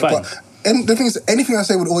think I you'll be might, fine. but and the thing is, anything I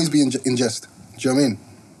say would always be in jest. Do you know what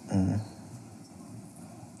I mean?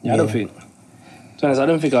 Yeah, I don't think. To be honest, I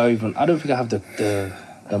don't think I have the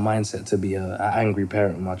mindset to be an angry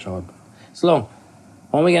parent with my child. It's long.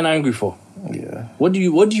 What am I getting angry for? Yeah. What do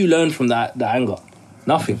you learn from that anger?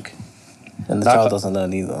 Nothing. And the Like- child doesn't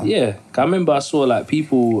learn either. Yeah. I remember I saw like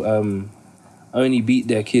people only beat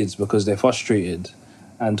their kids because they're frustrated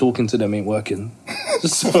and talking to them ain't working.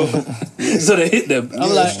 so they hit them. I'm Yeah,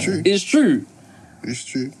 like, it's true. it's true. It's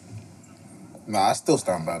true. Nah, I still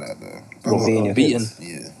stand by that though. What, beating your Beating. kids?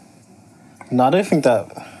 Yeah. No, I don't think that.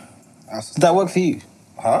 That's Did that work for you?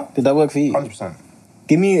 Huh? Did that work for you? 100%.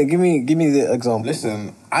 Give me the example.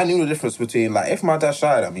 Listen, I knew the difference between like if my dad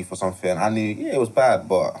shouted at me for something, I knew it was bad,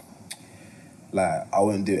 but like I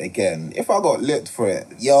wouldn't do it again. If I got licked for it,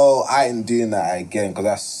 yo, I ain't doing that again because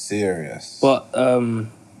that's serious. But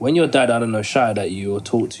when your dad, I don't know, shouted at you or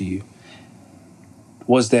talked to you,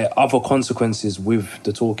 was there other consequences with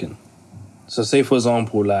the talking? So say, for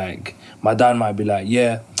example, like, my dad might be like,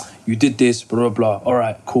 yeah, you did this, blah, blah, blah. All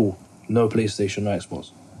right, cool. No PlayStation, no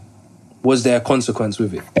Xbox. Was there a consequence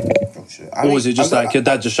with it? Oh, shit. Or was it just like your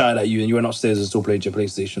dad just shouted at you and you went upstairs and still played your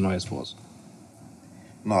PlayStation or Xbox?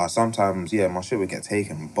 No, sometimes, yeah, my shit would get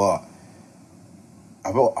taken, but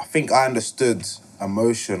I think I understood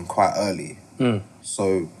emotion quite early.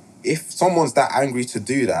 So if someone's that angry to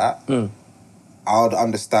do that, I would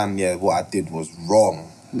understand, yeah, what I did was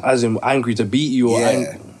wrong. As in angry to beat you or Yeah.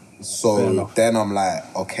 angry? Fair So enough. then I'm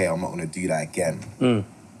like, okay, I'm not going to do that again.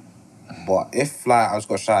 But if like I just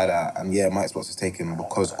got shouted at and yeah, my Xbox is taken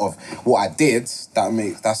because of what I did,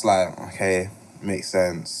 that's like, okay, makes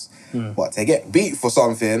sense. But to get beat for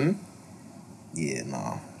something, yeah,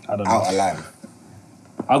 nah. I don't know. Out of line.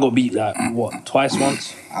 I got beat like, what, twice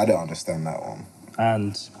once? I don't understand that one.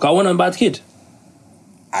 And I wasn't a bad kid.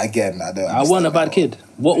 Again, I don't. I wasn't a bad kid.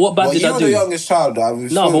 What bad Well, did you I were do? the youngest child.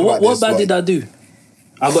 No, but what bad did I do?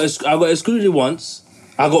 I got excluded once.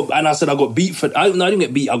 I got beat for. I didn't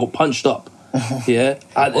get beat. I got punched up. Yeah.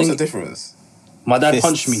 What's the difference? My dad Fists.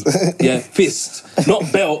 punched me. Yeah, fist,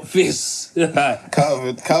 not belt, fist.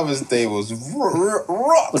 Calvin's day was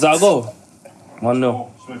rock. Was that a goal? 1-0.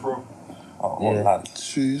 Smith Rowe. Oh, Yeah. lad.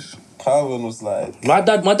 Jeez. Calvin was like, My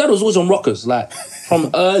dad was always on rockers, like from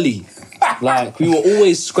early. Like we were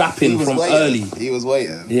always scrapping from early. He was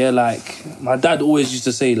waiting. Yeah, like my dad always used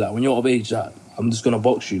to say, like when you're of age, like I'm just gonna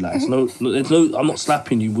box you. Like it's no, I'm not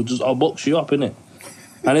slapping you. I'll box you up, innit?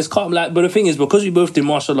 And it's calm. Like, but the thing is, because we both did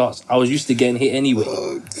martial arts, I was used to getting hit anyway.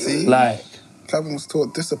 See? Like Calvin was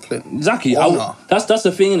taught discipline. exactly. Honor. That's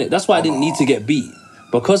the thing, innit? That's why I didn't need to get beat.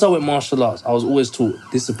 Because I went martial arts, I was always taught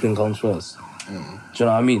discipline comes first. Do you know what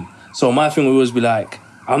I mean? So my thing would always be like,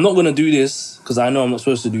 I'm not gonna do this because I know I'm not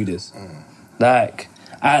supposed to do this. Like,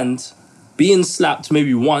 and being slapped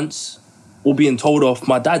maybe once or being told off.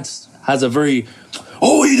 My dad has a very,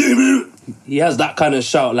 oh, what are you doing? He has that kind of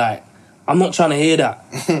shout. Like, I'm not trying to hear that.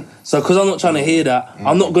 So because I'm not trying to hear that,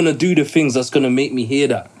 I'm not gonna do the things that's gonna make me hear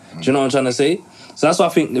that. Do you know what I'm trying to say? So that's why I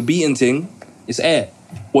think the beating thing is air.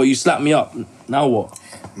 Well, you slap me up. Now what?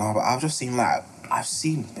 No, but I've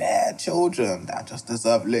seen bad children that just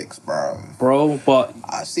deserve licks, bro. Bro, but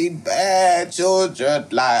I've seen bad children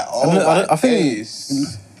like, I think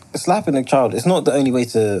slapping a child, it's not the only way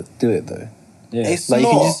to do it though. yeah. It's Like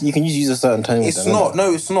not. you can just use a certain tone. with It's them, not. innit?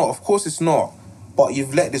 No, it's not. Of course, it's not. But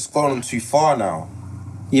you've let this go on too far now.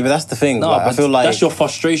 Yeah, but that's the thing. no, like, but I feel like that's your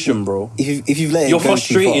frustration, bro. if you've let it You're go too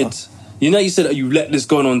frustrated. far, You know, you said that you let this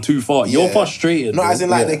go on too far. You're Yeah. frustrated. No, bro. as in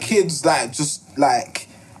like Yeah. the kids, like just like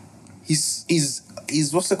he's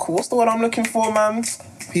what's the word I'm looking for, man?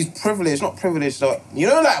 He's privileged, not privileged. You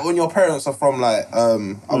know, like when your parents are from like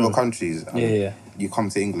other countries. and Yeah. You come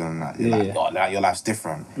to England and like, you're Yeah, like, yeah. oh, like your life's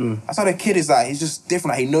different. That's how the kid is like. He's just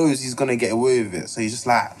different. Like, he knows he's gonna get away with it, so he's just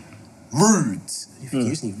like rude. You think you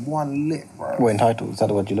just need one lick, bro. we're entitled. Is that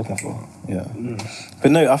the word you're looking for? Yeah.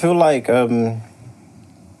 But no, I feel like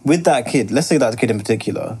with that kid, let's say that kid in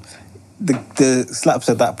particular, the slaps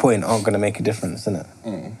at that point aren't going to make a difference,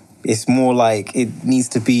 innit? It's more like it needs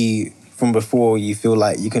to be from before you feel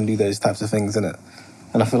like you can do those types of things, innit?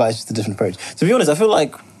 And I feel like it's just a different approach. To be honest, I feel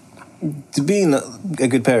like to being a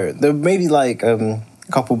good parent, there may be like a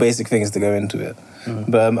couple basic things to go into it.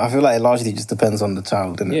 But I feel like it largely just depends on the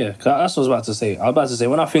child, innit? Yeah, 'cause that's what I was about to say. I was about to say,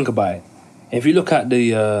 when I think about it, if you look at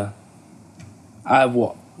the, I have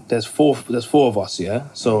what? There's four of us, yeah?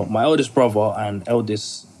 So my eldest brother and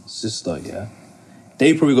eldest sister, yeah?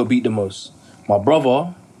 They probably got beat the most. My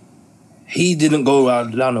brother, he didn't go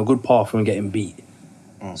down a good path from getting beat.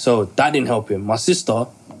 So that didn't help him. My sister,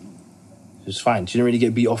 she was fine. She didn't really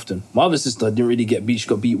get beat often. My other sister didn't really get beat. She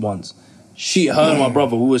got beat once. Her and my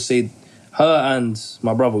brother, we would say, her and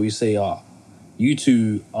my brother, we say, you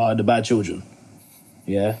two are the bad children.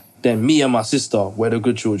 Yeah? Then me and my sister were the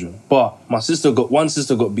good children. But one sister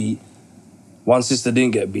got beat, one sister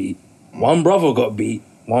didn't get beat, one brother got beat,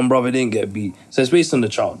 one brother didn't get beat. So it's based on the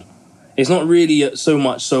child. It's not really so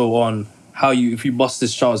much so on if you bust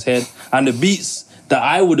this child's head and the beats that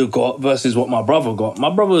I would have got versus what my brother got. My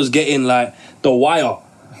brother was getting like the wire.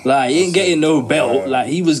 Like, he ain't getting no belt. Like,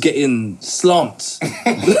 he was getting slumped.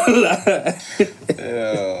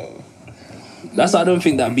 Yeah. That's why I don't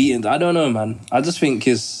think that beating. I don't know, man. I just think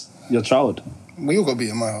it's your child. We all got beat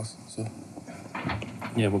in my house. So.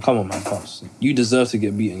 Yeah, but come on, man, Pops. You deserve to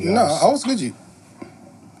get beaten. No, I was good.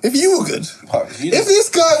 If you were good, Pops, you if this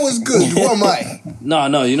guy was good, what am I?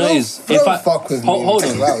 No, you know is Don't fuck with me. hold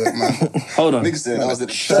on, Allow it, man. hold on, Niggas saying, No, was it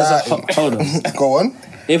shut Ho- hold on. Go on.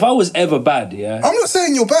 If I was ever bad, yeah. I'm not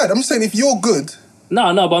saying you're bad. I'm just saying if you're good,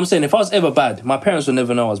 No, but I'm saying if I was ever bad, my parents would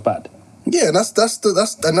never know I was bad. yeah, that's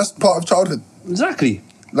part of childhood. Exactly.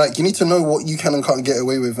 Like, you need to know what you can and can't get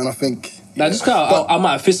away with, and I think Like, just because I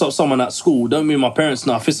might have fist up someone at school, don't mean my parents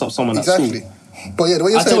know I fist up someone at exactly. school. But yeah, the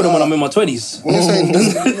way you're I saying told them when that- I'm in my 20s. when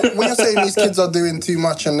you're saying these kids are doing too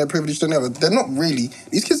much and they're privileged and whatever, they're not really.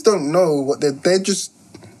 These kids don't know what they're just.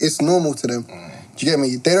 It's normal to them. Do you get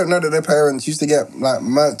me? They don't know that their parents used to get like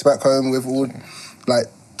murked back home with all like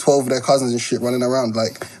 12 of their cousins and shit running around.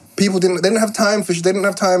 Like, people didn't have time for. They didn't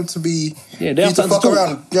have time to be. Yeah, they you have to time to fuck talk.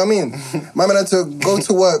 around. You know what I mean? My man had to go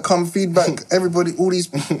to work, come feed back everybody. All these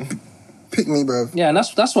pick me, bro. Yeah, and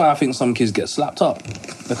that's why I think some kids get slapped up.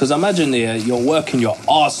 Because imagine you're working your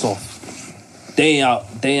ass off, day in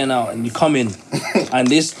out, and you come in, and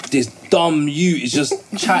this dumb you is just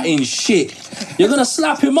chatting shit. You're gonna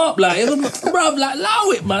slap him up, like, bruv, like,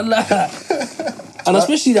 allow it, man. Like, And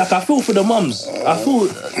especially, like, I feel for the mums. I feel,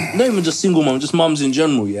 not even just single mums, just mums in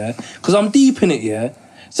general, yeah? Because I'm deep in it, yeah?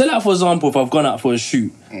 Say, like, for example, if I've gone out for a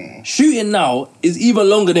shoot. Shooting now is even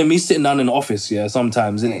longer than me sitting down in the office, yeah,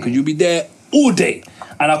 sometimes, innit? Because you'll be there all day.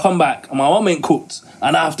 And I come back, and my mum ain't cooked,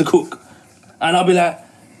 and I have to cook. And I'll be like,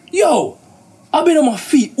 yo, I've been on my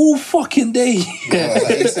feet all fucking day.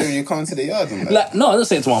 Like you say when you come to the yard and that. Like, no, I don't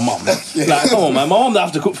say it to my mum. Like, come on, man. My mum don't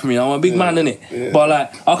have to cook for me. I'm a big man, innit? Yeah. But,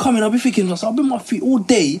 like, I'll come in, I'll be thinking, I've been on my feet all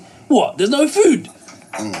day. What? There's no food?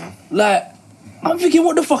 Like, I'm thinking,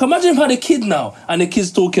 what the fuck? Imagine if I had a kid now, and the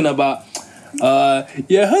kid's talking about, yeah,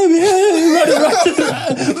 right.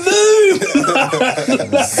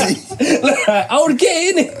 Like, I would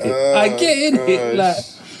get in it. I get in it. Like,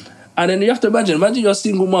 and then you have to imagine you're a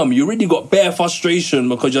single mum, you already got bare frustration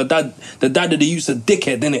because the dad of the youth's a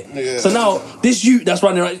dickhead, innit? Yeah. So now, this youth that's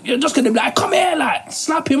running around, you're just gonna be like, come here, like,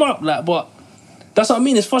 slap him up, like, but that's what I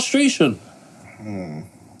mean, it's frustration.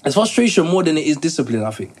 It's frustration more than it is discipline,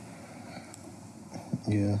 I think.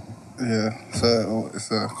 Yeah. So it's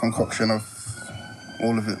a concoction of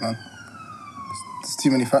all of it, man. There's too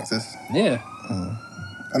many factors. Yeah.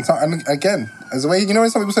 And again, as a way, you know, when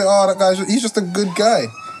some people say, "Oh, that guy's he's just a good guy."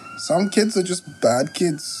 Some kids are just bad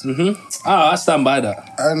kids. I stand by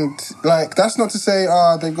that. And, like, that's not to say,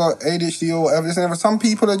 they've got ADHD or whatever. Some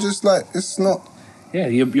people are just, like, it's not... Yeah,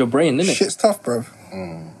 your brain, innit? Shit's tough, bruv.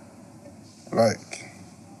 Like...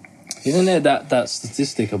 Isn't there that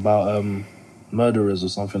statistic about murderers or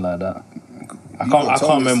something like that? I can't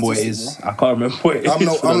remember what it is. I can't remember what it is. I'm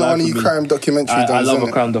not one of you crime documentary I love a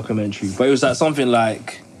innit? crime documentary. But it was like something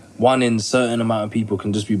like 1 in certain amount of people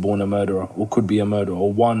can just be born a murderer or could be a murderer,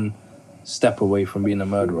 or 1 step away from being a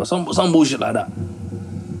murderer, or some bullshit like that.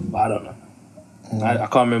 But I don't know. I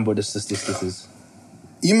can't remember what the statistic is.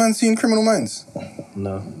 You man seen Criminal Minds?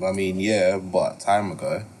 No. I mean, yeah, but time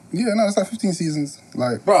ago. Yeah, no, it's like 15 seasons.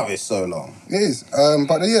 Like, Bruv, it's so long. it is.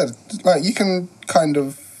 But yeah, like, you can kind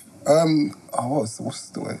of... what's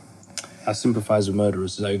the way? I sympathise with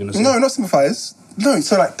murderers, is that what you're going to say? No, not sympathise. No,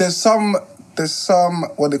 so, like, there's some,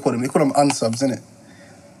 what do they call them? They call them unsubs, innit?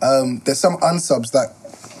 There's some unsubs that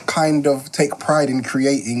kind of take pride in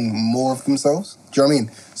creating more of themselves. Do you know what I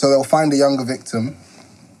mean? So they'll find a younger victim,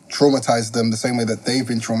 traumatize them the same way that they've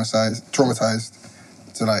been traumatized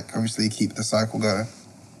to, like, obviously keep the cycle going.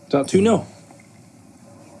 Is that 2-0?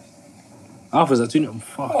 Alpha's at 2-0.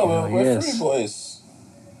 Fuck, We're yes. 3 boys.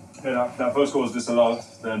 Yeah, that first goal was disallowed.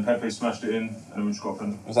 Then Pepe smashed it in, and then we just got a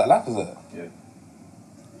penalty. Was that Lacazette? Yeah.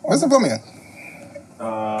 Where's the Aubameyang?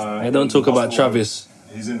 Hey, don't talk about Hospital. Travis.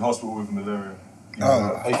 He's in hospital with malaria.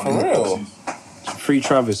 Are you for real? Free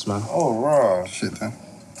Travis, man. Oh, raw. Shit, then.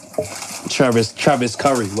 Travis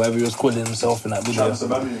Curry, whatever he was calling himself in that video. Travis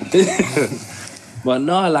Aubameyang. But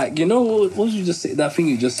no, like, you know, what did you just say? That thing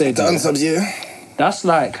you just said. The unsubs, yeah. That's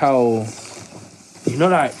like how, you know,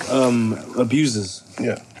 like, abusers.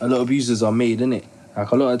 Yeah. A lot of abusers are made, innit?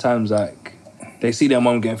 Like, a lot of times, like, they see their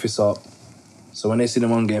mum getting fist up. So when they see their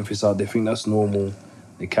mum getting fist up, they think that's normal.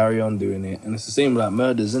 They carry on doing it. And it's the same with, like,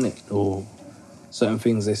 murders, innit? Or certain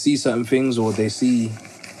things. They see certain things, or they see...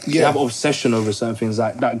 They have obsession over certain things.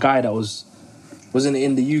 Like that guy that wasn't it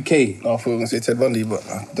in the UK? I thought we were going to say Ted Bundy, but...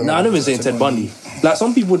 No, I never say Ted Bundy. Like,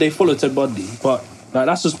 some people, they follow Ted Bundy, but, like,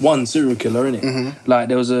 that's just one serial killer, innit? Like,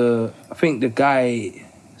 there was I think the guy,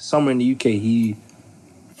 somewhere in the UK, he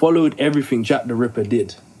followed everything Jack the Ripper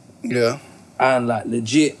did. Yeah. And, like,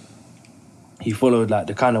 legit, he followed, like,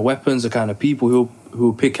 the kind of weapons, the kind of people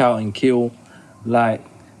who'll pick out and kill. Like,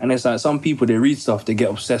 and it's like, some people, they read stuff, they get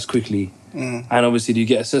obsessed quickly. And obviously, you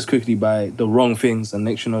get obsessed quickly by the wrong things, and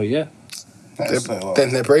next you know, yeah. Then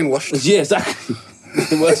they're brainwashed. Yeah, exactly.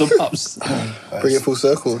 The words of Pops. Bring it full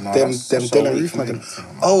circle. No, them that's so Dylan weak, Roof, man. man.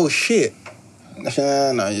 Oh, shit.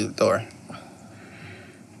 No, you don't worry.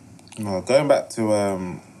 No, going back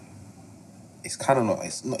to it's kind of not.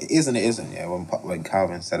 It's not. It is and it isn't. Yeah, when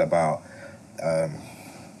Calvin said about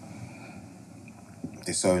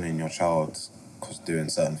disowning your child because doing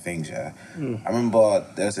certain things. Yeah, I remember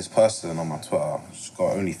there's this person on my Twitter. She's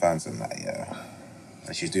got OnlyFans and that. Yeah,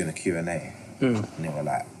 and she's doing a Q&A, and they were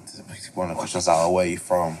like, one of the questions like, where are you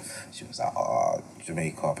from? She was like,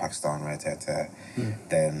 Jamaica, Pakistan, right there.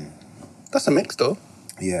 Then. That's a mix, though.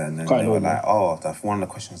 Yeah, and then Quite they were normal. like, one of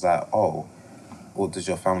the questions like, what does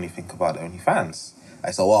your family think about the OnlyFans?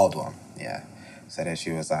 It's a wild one, yeah. So then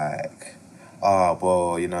she was like,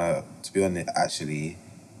 well, you know, to be honest, actually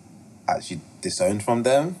disowned from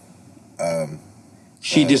them.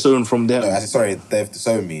 She disowned from them. No, sorry, they've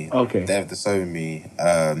disowned me. Okay. They've disowned me.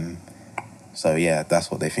 So yeah,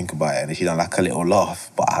 that's what they think about it. And she done like a little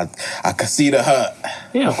laugh, but I could see the hurt.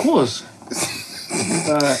 Yeah, of course.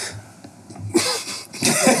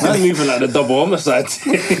 Man's moving like the double homicide.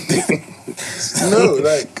 No,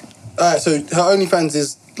 like, alright. So her OnlyFans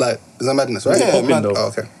is like that madness, right? Yeah, popping though. Oh,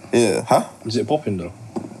 okay. Yeah, huh? Is it popping though?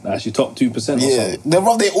 Like actually top 2% or Yeah,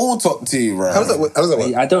 something? they all top 2, bro. How does that work?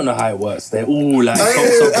 I don't know how it works. They're all like top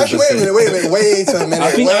Actually, wait a minute. Wait a minute.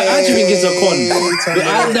 I actually think it's a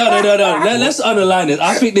con. No. Let's underline it.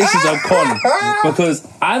 I think this is a con because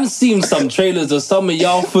I'm seeing some trailers of some of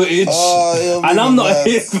y'all footage, and I'm not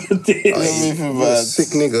here for this. Sick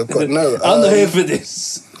nigga, but no. I'm not here for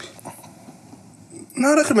this.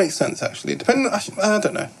 No, that could make sense actually. Depending, I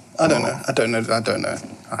don't know. I don't know.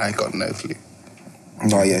 I got no clue.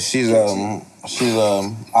 No, yeah, she's I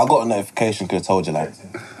got a notification because I told you like,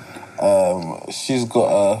 she's got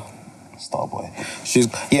a Starboy.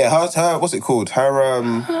 Her what's it called?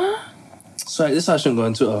 Her Sorry, this I shouldn't go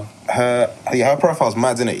on Twitter. her profile's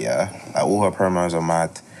mad, isn't it? Yeah, like all her promos are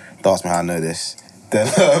mad. Don't ask me how I know this. Then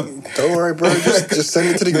Don't worry, bro. Just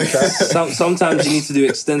send it to the group chat. Sometimes you need to do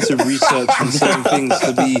extensive research on certain things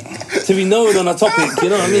to be known on a topic. You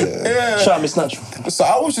know what I mean? Yeah. Shut up, Miss Natural. So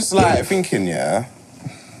I was just like thinking, yeah,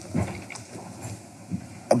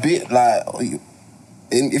 a bit like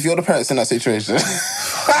if you're the parents in that situation.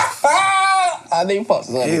 I need pops.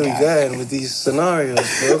 Here we go with these scenarios,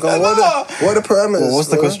 bro. What are the parameters? Well, what's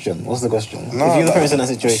the bro? question? What's the question? No, if you're the like- parents in that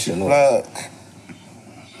situation, what? Like,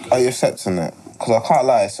 are you accepting it? Because I can't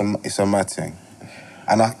lie, it's a mad thing,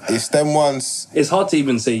 and it's them ones. It's hard to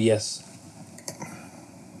even say yes.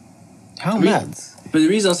 How mad? But the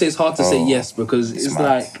reason I say it's hard to say yes because it's mad.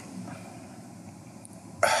 like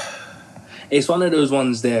it's one of those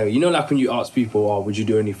ones there. You know, like when you ask people, "Oh, would you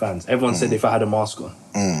do OnlyFans?" Everyone said if I had a mask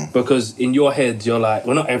on, because in your head you're like,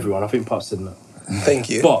 well, not everyone. I think Pop said no, Thank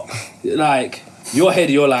you. but like your head,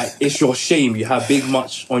 you're like, it's your shame. You have big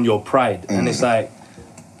much on your pride, and it's like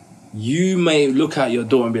you may look at your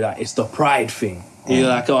door and be like, it's the pride thing. And you're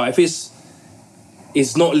like, oh, if it's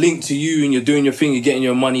not linked to you and you're doing your thing, you're getting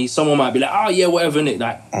your money, someone might be like, oh yeah, whatever, innit?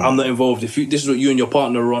 Like, I'm not involved. If this is what you and your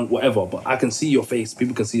partner are on, whatever, but I can see your face,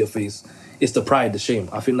 people can see your face. It's the pride, the shame.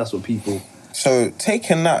 I think that's what people... So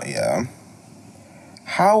taking that, yeah,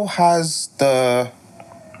 how has the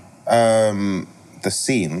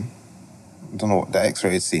scene, I don't know what, the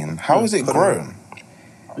X-rated scene, how has it grown?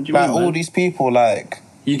 What do you Like mean, all man? these people, like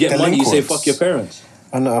You get money, you say delinquents. fuck your parents.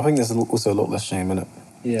 I know. I think there's also a lot less shame in it.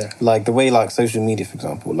 Yeah. Like the way, like social media, for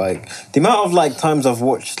example, like the amount of like times I've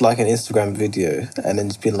watched like an Instagram video and then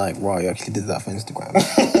just been like, "Wow, you actually did that for Instagram."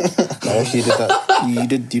 Like, actually did that. You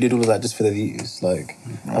did all of that just for the views. Like,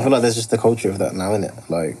 I feel like there's just the culture of that now, innit?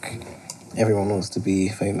 Like, everyone wants to be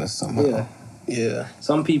famous somehow. Yeah. Yeah.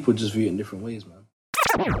 Some people just view it in different ways,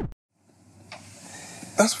 man.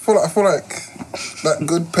 I feel like that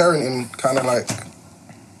good parenting kind of like,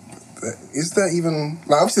 is there even,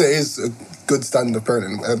 like obviously there is a good standard of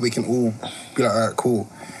parenting and we can all be like, alright, cool.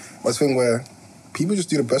 But it's a thing where people just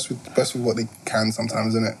do the best with what they can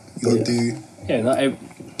sometimes, isn't it? You gotta do Yeah, not every...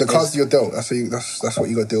 the cards you're dealt. That's what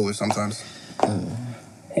you gotta deal with sometimes.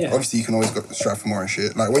 Yeah. Obviously you can always strive for more and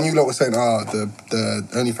shit. Like when you lot were saying, the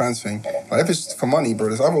OnlyFans thing, like if it's for money, bro,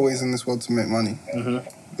 there's other ways in this world to make money.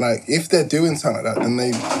 Like if they're doing something like that, then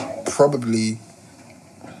they probably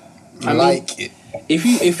it.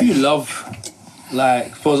 If you love,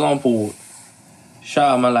 like, for example,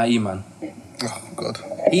 shout out man like E-Man. Oh God.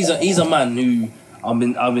 He's a man who I've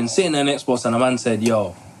been sitting there next boss and a man said,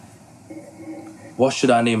 yo, what should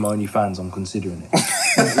I name my OnlyFans? I'm considering it.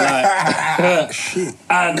 Like, Shit.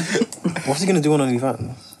 and What's he gonna do on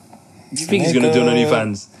OnlyFans? you think he's gonna do an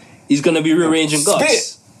OnlyFans? He's gonna be rearranging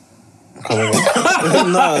guts. No.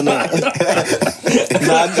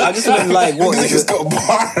 I just meant like what? He just got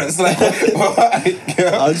bars. Like, what? I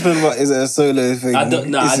just meant what? Is it a solo thing? I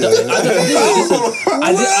didn't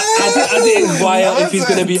inquire if he's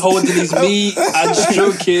gonna be holding his meat and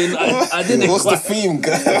stroking. I didn't What's the inquire. theme,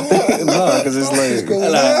 girl? No, because it's like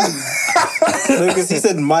because he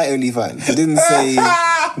said my OnlyFans. He didn't say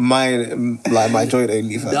my joint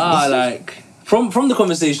OnlyFans. Nah, like from the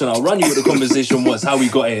conversation, I'll run you what the conversation was, how we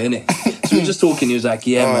got here, innit? So we were just talking. He was like,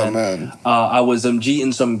 "Yeah, man. I was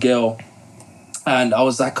cheating some girl, and I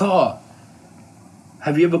was like, oh,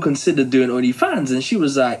 have you ever considered doing OnlyFans?" And she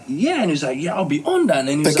was like, "Yeah," and he was like, "Yeah, I'll be on that." And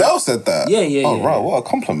then he The was girl like, said that? Yeah. Oh, right, what a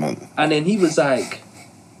compliment. and then he was like,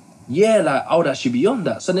 "Yeah, like I would actually be on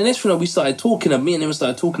that." So the next thing we started talking, me and him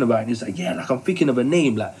started talking about it. And he was like, "Yeah, like I'm thinking of a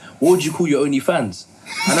name. Like, what would you call your OnlyFans?"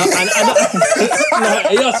 And I like,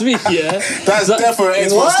 he asked me, yeah. That's So- different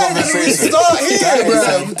experts conversation. start here, That is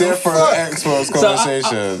bro? a different experts So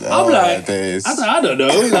conversation. I'm like, I don't know,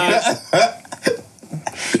 like,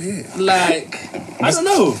 Like, I don't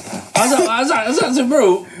know. I was like,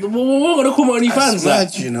 bro, we're gonna call my OnlyFans.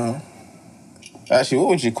 That's mad, you know. Actually, what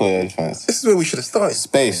would you call your OnlyFans? This is where we should have started.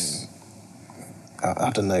 Space. I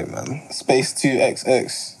don't know, man. Space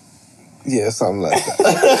 2XX. Yeah, something like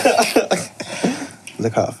that.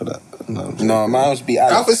 Look out for that. No, mine would be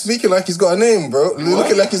Alex. Alpha's speaking like he's got a name, bro.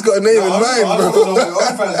 Looking like he's got a name in mind, I don't bro. know what your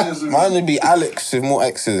OnlyFans is. Mine would be Alex with more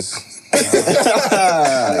X's. I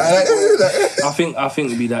like I think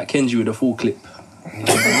it'd be that Kenji with a full clip.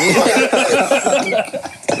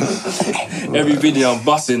 Every video I'm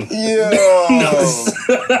bussing.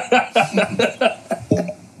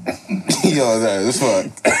 Yo, no, this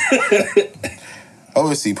one.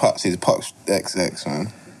 Obviously, Pops is Pops XX,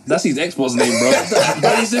 man. That's his Xbox name, bro.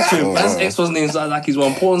 That's his name. That's Xbox name. Sounds like he's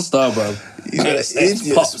one porn star, bro. You're an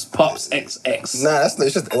idiot. Pops XX. Nah, that's not.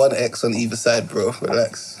 It's just one X on either side, bro.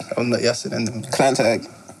 Relax. I'm not yassing them. Clan tag.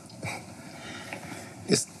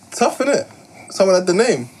 It's tough, innit? Someone had the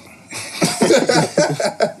name.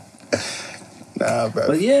 Nah, bro.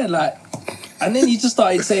 But yeah, like, and then he just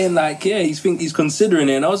started saying like, yeah, he's considering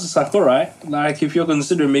it, and I was just like, all right, like if you're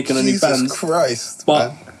considering making Jesus OnlyFans, Christ, but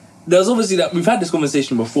man. there's obviously that we've had this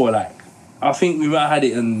conversation before. Like, I think we might have had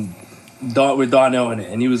it with Darnell in it,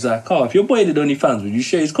 and he was like, oh, if your boy did OnlyFans, would you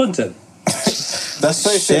share his content? That's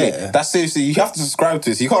so silly. That's so silly. You have to subscribe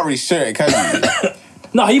to it, so you can't really share it, can you?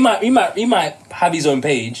 No, he might have his own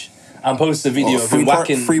page and post a video of him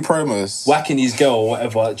free promos. whacking his girl or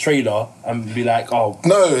whatever trailer and be like, oh,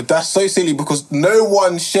 No, that's so silly because no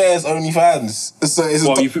one shares OnlyFans. So it's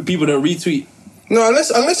well, people don't retweet. No,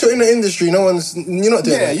 unless you're in the industry, you're not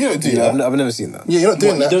doing that. you don't do Yeah, that. I've never seen that. Yeah, you're not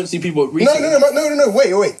doing You that. don't see people retweet. No,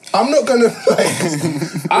 wait. I'm not gonna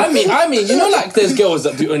like. I mean, you know, like there's girls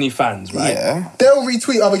that do OnlyFans, right? Yeah. They'll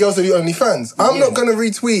retweet other girls that do OnlyFans. I'm not gonna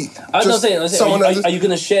retweet. I'm not saying. someone Are you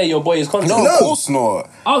gonna share your boy's content? No, of course not.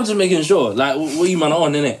 I'm just making sure. Like, what you man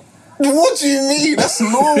on, innit? What do you mean? That's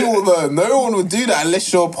normal though. No one would do that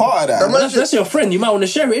unless you're a part of that. Well, that's your friend. You might want to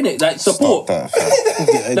share it, innit? Like, support. Stop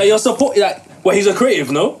that. Like, your support. Like, well, he's a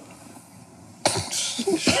creative, no?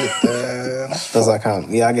 Does that count?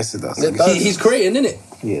 Yeah, I guess it does. It does. He's creating, innit?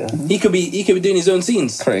 Yeah. He could be doing his own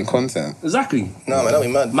scenes. Creating content. Exactly. No, man, that'll be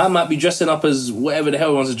mad. Man might be dressing up as whatever the hell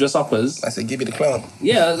he wants to dress up as. I said, give me the clown.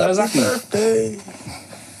 Yeah, exactly. Birthday.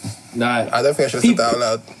 Nah, I don't think I should have said that out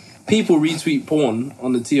loud. people retweet porn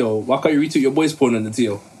on the TL. Why can't you retweet your boy's porn on the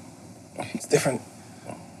TL? It's different.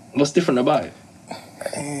 What's different about it?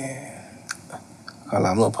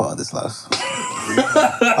 I'm not part of this life.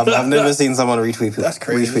 I've never seen someone retweet. That's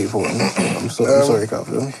crazy. Retweet porn. I'm sorry,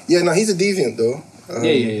 Calvin. Yeah, no, he's a deviant though.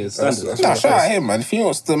 Yeah, standard. Nah, shout out him, man. If he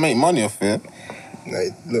wants to make money off it.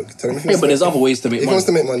 Like, look, tell him if he Yeah, wants but to there's make- other ways to make If he money. wants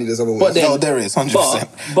to make money, there's other ways. But then, No, there is,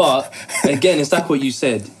 100%. But again, it's like what you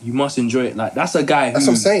said. You must enjoy it. Like, that's a guy who, That's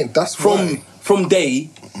what I'm saying. That's why. from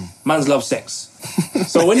day, man's love sex.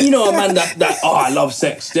 So when you know a man that I love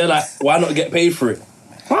sex, they're like, why not get paid for it?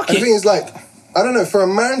 Fuck The it. thing is, like, I don't know, for a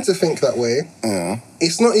man to think that way,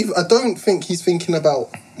 it's not even, I don't think he's thinking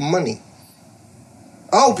about money.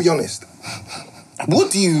 I'll be honest.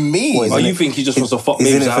 What do you mean? What is Oh, in you it? think he just wants to fuck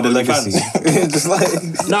He's in babes it and for the have legacy. OnlyFans? Just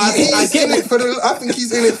like No, I He's get in it it. for the, I think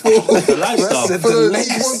he's in it for The lifestyle. for the,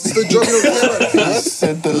 he wants the job of care. I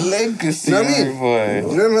said the legacy, You know what I mean?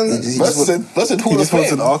 boy. You know, man? That's a he Hall of just wants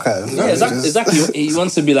Fame. an archive. Yeah, exactly. He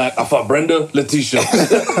wants to be like, I fuck Brenda, Letitia.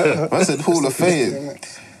 I said Hall of Fame.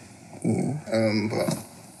 But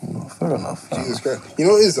Fair enough. Jesus Christ. You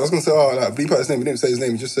know what it is? I was gonna say, like, bleep out his name. He didn't say his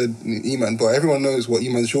name. He just said E-Man. But everyone knows what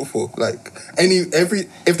E-Man's short for. Like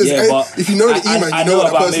if you know the E-Man, I you know what that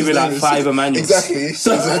about person's maybe name like is. 5 Emmanuels. Exactly.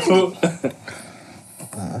 So, Exactly.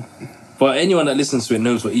 but anyone that listens to it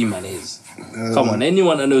knows what E-Man is. Come on,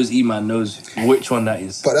 anyone that knows E-Man knows which one that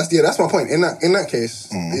is. But that's my point. In that case,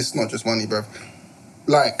 it's not just money, bruv.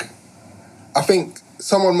 Like, I think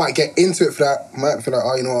someone might get into it for that. Might feel like,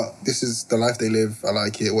 oh, you know what, this is the life they live. I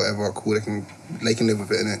like it. Whatever, cool. They can live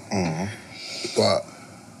with it, innit? But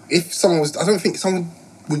if someone was, I don't think someone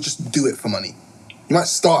would just do it for money. You might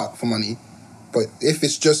start for money, but if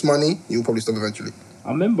it's just money, you'll probably stop eventually. I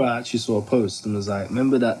remember I actually saw a post and was like,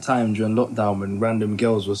 remember that time during lockdown when random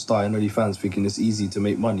girls were starting OnlyFans thinking it's easy to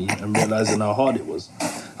make money and realising how hard it was.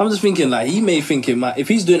 I'm just thinking, like, he may think it might, if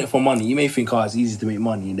he's doing it for money, he may think, oh, it's easy to make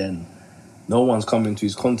money, then no one's coming to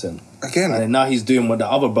his content. Again, And then now he's doing what the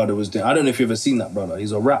other brother was doing. I don't know if you've ever seen that brother.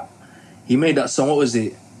 He's a rap. He made that song, what was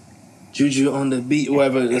it? Juju on the beat,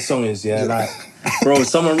 whatever the song is, yeah? Like, bro,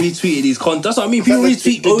 someone retweeted his content. That's what I mean, people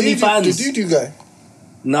retweet OnlyFans. The doo-doo guy.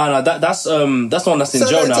 No, that's the one that's in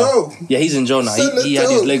jail now. Senator. Yeah, he's in jail now. He had his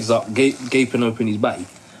Senator. legs up, gaping open his body.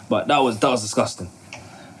 But that was disgusting.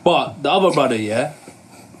 But the other brother, yeah,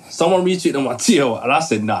 someone retweeted on my TL, and I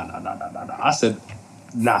said, nah. I said,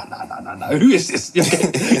 nah. Who is this?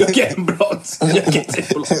 You're getting blocked. You're getting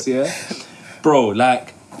blocked, yeah? Bro,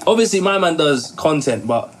 like, obviously my man does content,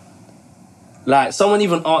 but like, someone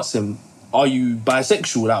even asked him, are you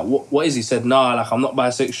bisexual? Like, what is he? Said, nah, like, I'm not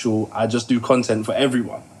bisexual. I just do content for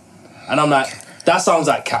everyone. And I'm like, that sounds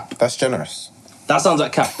like cap. That's generous. That sounds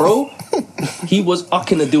like cap, bro. He was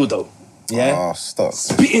ucking a dildo. Yeah. Oh, stop.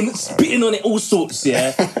 Spitting on it all sorts,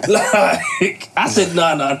 yeah. Like, I said,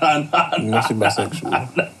 nah. That's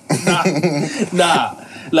bisexual. Nah.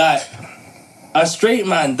 Like, a straight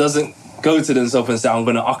man doesn't go to themselves and say, I'm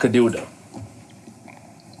gonna uck a dildo.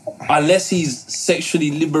 Unless he's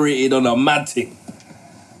sexually liberated on a mad thing.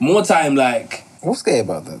 More time, like... What's gay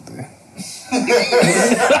about that, though?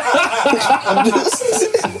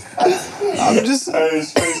 I'm just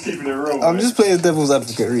keeping it real. I'm just playing devil's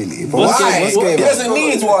advocate, really. But Why? what's gay He about doesn't that?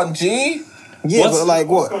 need one, G. Yeah, What's- but like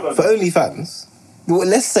what? going on? For OnlyFans? Well,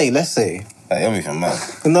 let's say. Hey, I'm even mad.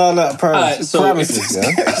 No, Alright, so parameters,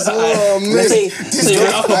 yeah? Oh, man. Let's say... So you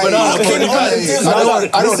up a banana Hey, for hey,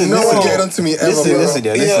 OnlyFans? I don't Listen, know listen. what getting onto me ever, bro. Listen,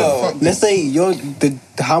 yeah, listen. Yo. Let's say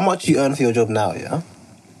how much you earn for your job now, yeah?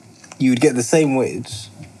 You would get the same wage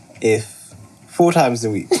if 4 times a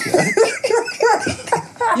week. Yeah?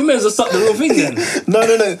 You may as well suck the real thing then. No.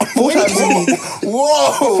 4 times a week.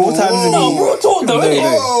 Whoa. 4 times a No, week. bro, talk though, innit?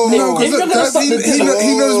 Oh, no, If you're gonna suck the dick-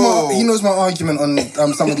 he knows my argument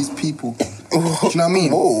on some of these people. Do you know what I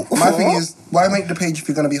mean? Whoa. My thing is, why make the page if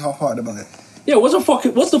you're gonna be half-hearted about it? Yeah, what's the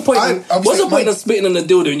point? What's the point of spitting on a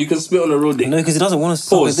dildo and you can spit on a real dick? No, because he doesn't want to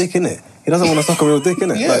suck Pause. a dick, innit? He doesn't want to suck a real dick,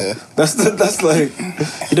 innit? Yeah. Like, that's like...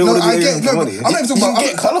 You don't want to be there for money. I'm not even talking You about...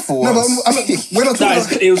 get colourful No, but ones. we're not talking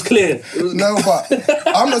about... It was clear. No, but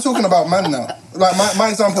I'm not talking about man now. Like, my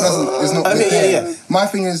example is not... Okay, yeah. My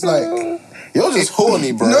thing is, like... You're just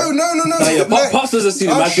horny, bro. No. Yeah, Pops doesn't see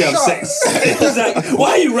the match have shut sex. He's like, why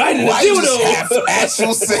are you riding a Why you just dildo? have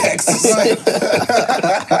actual sex?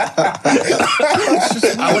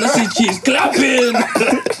 I want to see cheese clapping.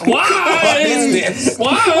 Why? is this?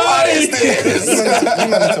 Why? What is this? You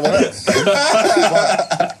man need to relax.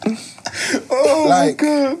 Oh Like- my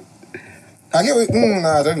god. I get what...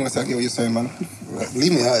 nah, I don't want to say I get what you're saying, man. Like,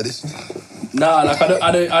 leave me out of this. Nah, like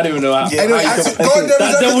I don't even know how. Anyway, how you actually, can- go on,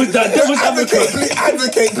 that devil's advocate.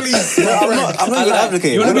 Advocate, please. No, I'm not even like-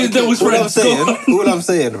 advocating. you wanna be the devil's friend? All I'm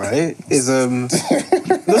saying, right, is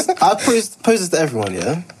I pose this to everyone,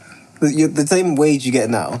 yeah? The same wage you get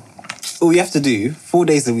now, all you have to do 4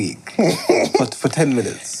 days a week for 10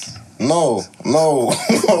 minutes. No.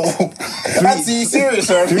 That's you serious,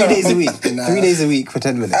 sir? 3 days a week. 3 days a week for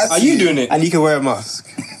 10 minutes. Are you doing it? And you can wear a mask.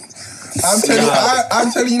 I'm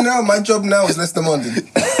telling you now, my job now is less demanding.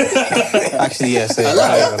 Actually, yeah, same. I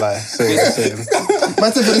don't lie. Same.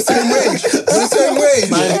 Man said for the same wage. For the same wage.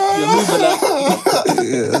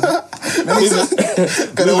 You're moving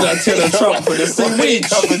that Taylor Trump for the same wage.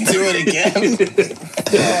 Come and do it again.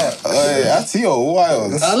 Hey, that's your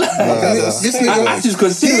wild. This I'm nigga, actually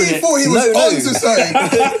considering he it. thought he was No. on to something.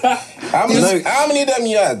 How many of them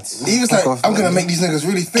you had? He was like, I'm going to make these niggas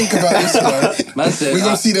really think about this, man. Man said, We're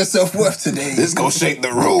going to see their self-worth today. This gonna shake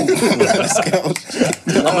the room. I'm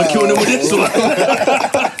gonna kill them with this one.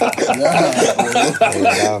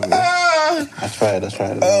 I tried.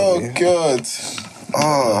 Oh god.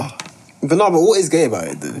 Oh. But no, but what is gay about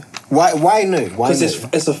it, though? Why no? Why Because no?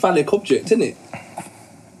 it's a phallic object, isn't it?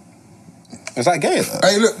 Is that gay though?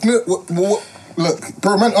 Hey, look,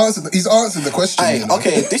 bro, man he's answered the question. Hey, you know?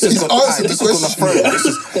 okay, this is He's gonna, answered this the is gonna question. throw it. This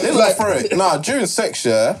is gonna throw it. Nah, during sex,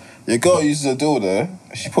 yeah, your girl uses a dildo,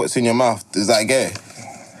 she puts it in your mouth. Is that gay?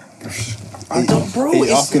 I don't, bro. Are you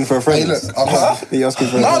It's, asking for a friend? Hey, look, Huh? Are you asking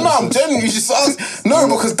for a No, friend? I'm genuinely just asking. No,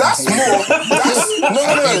 because that's more.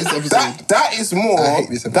 That is more. I hate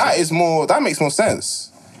this episode. That is more. That makes more sense.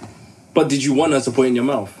 but did you want her to put it in your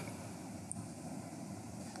mouth?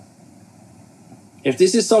 If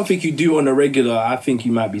this is something you do on a regular, I think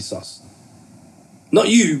you might be sus. Not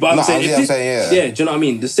you, but I'm No, saying... yeah, if I'm this- saying, yeah. do you know what I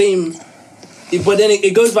mean? The same... But then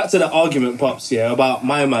it goes back to the argument, Pops, yeah, about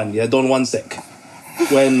my man, yeah, Don One Sec.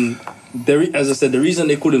 When, as I said, the reason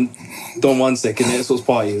they called him Don One Sec in the Xbox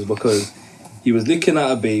party is because he was licking at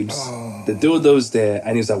her babes, the dildo's there,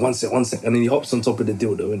 and he was like, one sec, and then he hops on top of the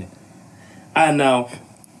dildo, innit? And now,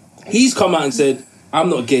 he's come out and said, I'm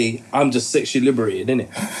not gay, I'm just sexually liberated, innit?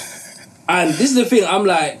 And this is the thing, I'm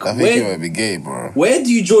like, I think you might be gay, bro. where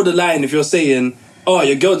do you draw the line if you're saying, oh,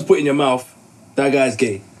 your girl's put in your mouth, that guy's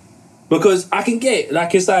gay? Because I can get it.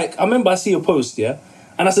 Like, it's like, I remember I see a post, yeah?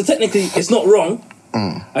 And I said, technically, it's not wrong.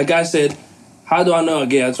 A guy said, how do I know I'm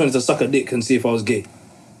gay? I just wanted to suck a dick and see if I was gay.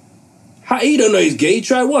 How, he don't know he's gay.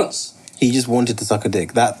 Try once. he just wanted to suck a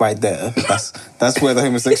dick. That right there, that's where the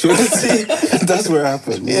homosexuality, that's where it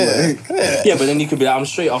happened. Yeah. Yeah, but then you could be like, I'm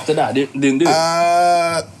straight after that. Didn't do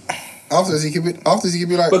it. Afterwards, he could be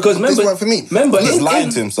like, Because this remember, weren't for me. remember, He's in- lying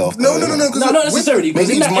in- to himself. No, though, no, no, no. No, not necessarily. Because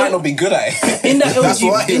Maybe in he that, might not be good at it. in that That's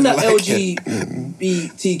why he's like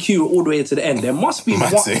LGBTQ all the way to the end, there must be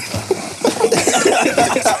one. Matty.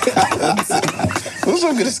 What's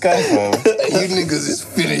wrong with this guy, bro? You niggas is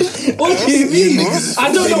finished. What do you mean? niggas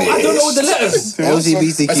I don't know the letters.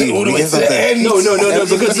 LGBTQ. I said all the way Yes, to the there. end. No,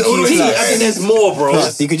 because all the way T, to the I think there's more, bro.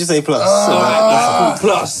 Plus, you could just say plus. Alright,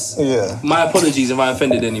 plus. Yeah. My apologies if I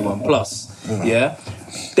offended anyone. Plus. Yeah.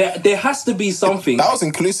 There has to be something. That was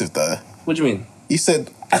inclusive, though. What do you mean? You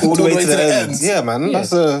said All the way to the end. Yeah, man. Yeah.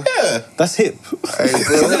 That's hip.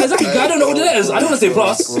 Exactly. I don't know what the letters. I don't want to say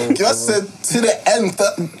plus. You just said to the end.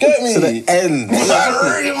 Get me? To the end.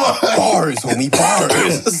 Bars, homie,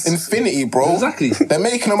 bars. Infinity, bro. Exactly. They're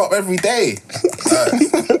making them up every day.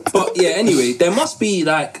 But yeah, anyway, there must be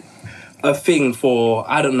like a thing for,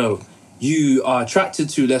 I don't know, you are attracted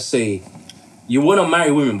to, let's say, you want to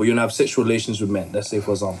marry women, but you don't have sexual relations with men. Let's say,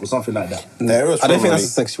 for example, something like that. There is I don't think probably- that's a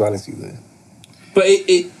sexuality, though. But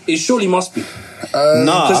it surely must be.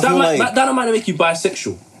 Nah, Because I that feel might, like... that might make you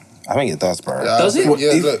bisexual. I think it does, bro. Does it?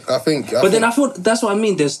 Yeah, If- look, I think. But then I feel that's what I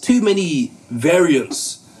mean. There's too many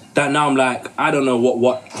variants that now I'm like, I don't know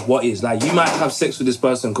what is. Like, you might have sex with this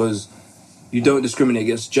person because you don't discriminate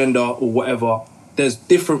against gender or whatever. There's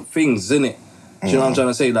different things in it. Do you know what I'm trying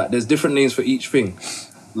to say? Like, there's different names for each thing.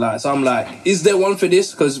 Like, so I'm like, is there one for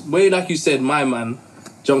this? Because way, like you said, my man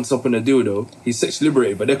jumped up in a dildo. He's sexually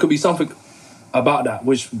liberated, but there could be something about that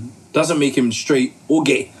which doesn't make him straight or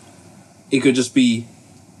gay. It could just be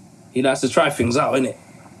he likes to try things out, innit?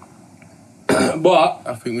 But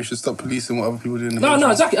I think we should stop policing what other people do in the no,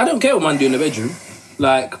 bedroom. exactly. I don't care what man do in the bedroom.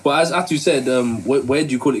 Like, but as Atu said, where do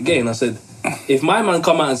you call it gay? And I said, if my man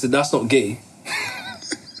come out and said that's not gay,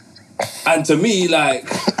 and to me, like,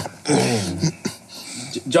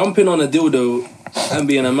 jumping on a dildo and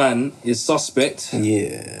being a man is suspect.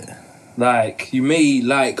 Yeah. Like, you may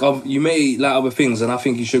like other things, and I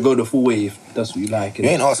think you should go the full way if that's what you like. You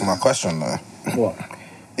ain't answering my question, though. What?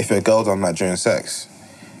 If your girl done that during sex,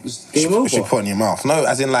 It's game over. she put in your mouth. No,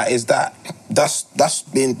 as in, like, is that... That's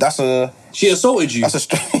a... She assaulted you. That's a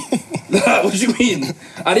straight... What do you mean?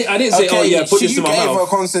 I didn't say, oh yeah, put this in my you gave her mouth.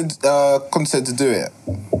 consent to do it.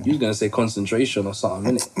 You was gonna say concentration or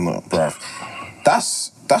something, innit? No, bruv.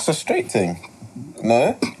 That's a straight thing.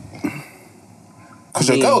 No? Because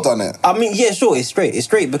your girl done it. I mean, yeah, sure, it's straight. It's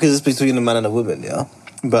straight because it's between a man and a woman, yeah?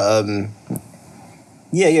 But,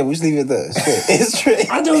 yeah, we'll just leave it there. It's straight. It's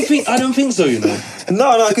straight. I don't think so, you know.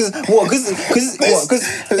 No, because It's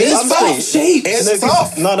soft shape. It's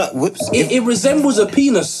tough. No, whoops. It resembles a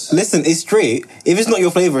penis. Listen, it's straight. If it's not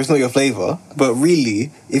your flavor, it's not your flavor. But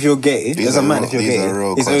really, if you're gay, These as a are man, real- if you're these gay, are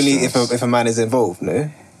real it's only questions. if a man is involved. No,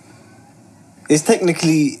 it's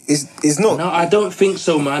technically it's not. No, I don't think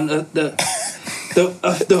so, man. The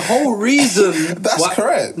whole reason. That's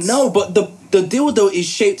correct. No, but the dildo is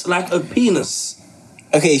shaped like a penis.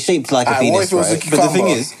 Okay, it's shaped like a Alright, what penis, if it was a right? But the thing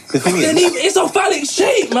cucumber? is, It's a phallic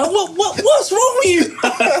shape, man. What's wrong with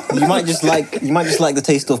you? you might just like the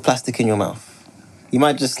taste of plastic in your mouth. You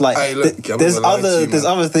might just like. Hey, look, I'm there's gonna lie to other you, there's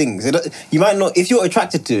man. other things. You might not if you're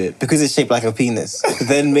attracted to it because it's shaped like a penis.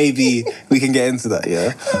 Then maybe we can get into that,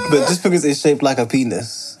 yeah. But just because it's shaped like a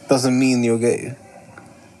penis doesn't mean you're gay.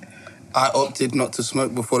 I opted not to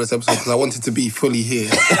smoke before this episode because I wanted to be fully here.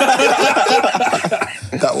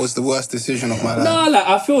 That was the worst decision of my life. No, like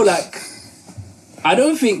I feel like I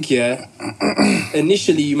don't think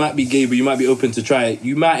initially you might be gay, but you might be open to try it.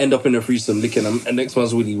 You might end up in a threesome licking a next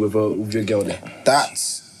man's willy with your girl there.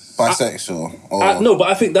 That's bisexual. Or... No, but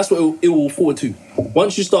I think that's what it will fall to.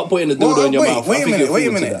 Once you start putting a dildo in your mouth, I think it'll fall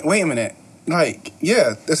to that. Wait a minute. Like,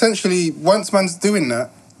 yeah, essentially, once man's doing that,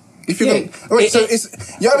 if you're Yeah. gonna... Wait,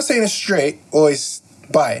 it's... You're either saying it's straight or it's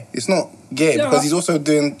bi. It's not gay Yeah, because he's also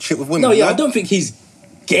doing shit with women. No, yeah, I don't think he's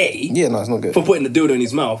gay Yeah, no, it's not good. for putting the dildo in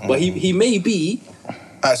his mouth, but he may be.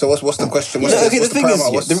 Alright, so what's the question? What's No, okay, the what's thing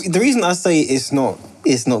paramount? is, What's- the reason I say it's not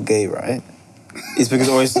gay, right? Is because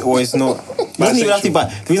or it's not. It doesn't even have to be bi.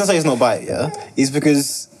 The reason I say it's not bi, yeah, is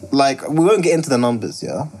because like we won't get into the numbers,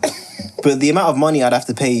 yeah. But the amount of money I'd have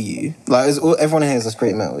to pay you, like everyone here is a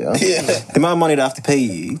straight male, yeah. The amount of money I'd have to pay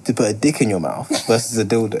you to put a dick in your mouth versus a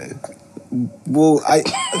dildo. Well,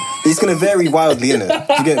 it's gonna vary wildly, innit?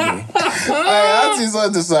 Do you get me? Hey, Auntie's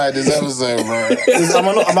on the side this episode,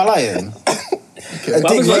 bro. Am I lying? What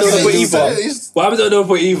happens if I don't put either? It's- What happens if I don't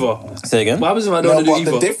put either? Say again. What happens if I No, don't do but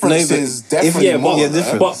either? the difference No, but is if- definitely yeah, more. yeah, man.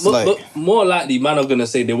 different. But Like- more likely, man are gonna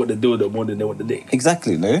say they want the dildo more than they want the dick.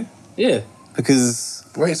 Exactly, no. Yeah. Because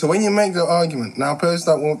Wait, so when you make the argument, now pose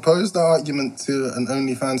the argument to an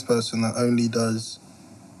OnlyFans person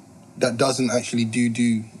that doesn't actually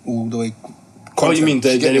do all the way. Oh, you mean content.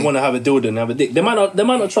 they Do you get want me? to have a dildo and have a dick? They might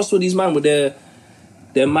not trust with these man with their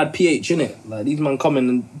mad pH innit. Like these man coming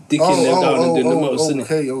and dicking them down and doing the most innit.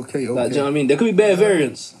 Okay. Like, do you know what I mean? There could be better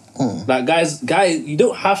variants. Like guys, you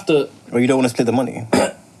don't have to. or you don't want to split the money.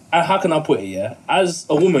 How can I put it? Yeah, as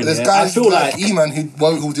a woman, There's yeah, guys I feel like E-man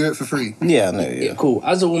who'll do it for free. Yeah, no, yeah, yeah. cool.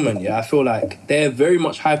 As a woman, yeah, I feel like they're very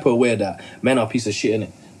much hyper aware that men are a piece of shit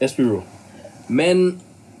innit. Let's be real. Men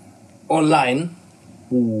online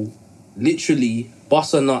will literally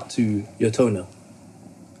bust a nut to your toenail.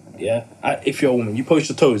 Yeah, if you're a woman, you post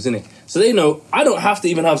your toes, innit? So they know I don't have to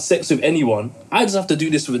even have sex with anyone. I just have to do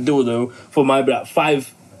this with a dildo for my like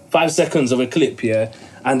 5 seconds of a clip, yeah.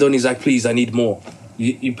 And Donnie's like, please, I need more.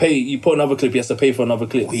 You put another clip, he has to pay for another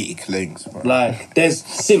clip. Weak links, bro. Like, there's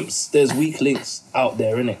simps, there's weak links out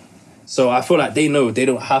there, innit? So I feel like they know they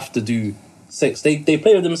don't have to do sex. They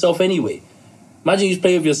play with themselves anyway. Imagine you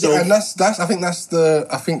play with yourself. Yeah, and I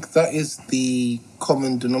think that is the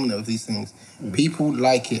common denominator of these things. People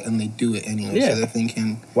like it and they do it anyway. Yeah. So they're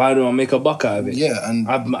thinking, Why do I make a buck out of it? yeah, and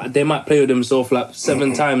They might play with themselves like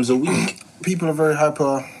 7 times a week. people are very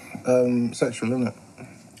hyper sexual, isn't it?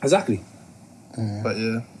 Exactly. But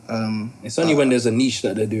yeah, It's only when there's a niche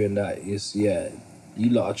that they're doing that. It's, yeah, you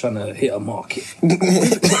lot are trying to hit a market.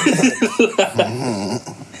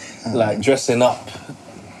 Like dressing up.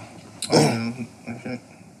 okay.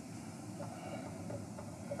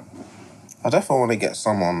 I definitely want to get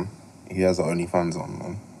someone who has their OnlyFans on,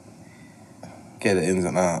 man. Get the ins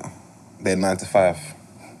and out. They're 9 to 5.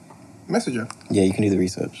 Messenger. Yeah, you can do the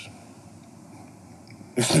research.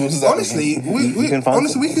 What does that Honestly, mean? we can find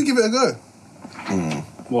honestly we could give it a go.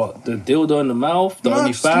 What, the dildo in the mouth? The No,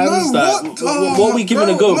 OnlyFans? no, Like, what are we giving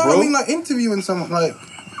a go, no, bro? I mean, like interviewing someone, like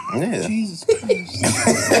Yeah. Jesus Christ.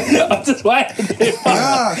 I'm just why. Yeah.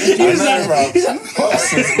 I know, bro.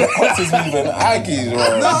 Pops is moving Aggie,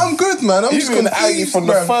 bro. No, I'm good, man. I'm He's just been Aggie confused, from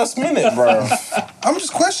the bruv. first minute, bro. I'm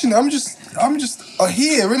just questioning. I'm just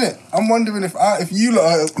here, innit? I'm wondering if you lot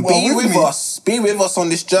are Be with me. us. Be with us on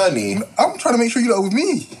this journey. I'm trying to make sure you lot are with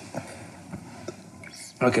me.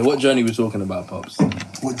 Okay, what journey we talking about, Pops?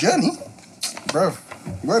 What journey? Bruv,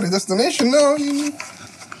 we're at the destination now. You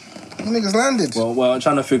niggas landed. Well, I'm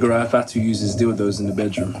trying to figure out if I have to use his dildos in the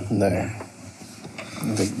bedroom. No.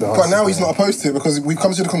 But now he's not opposed to it because we've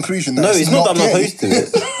come to the conclusion that No, it's it's not that I'm not gay. opposed to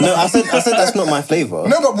it. No, I said that's not my flavour.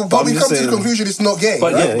 No, but I'm we've just come to the saying- conclusion it's not gay.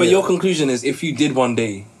 But right? yeah, but your conclusion is if you did one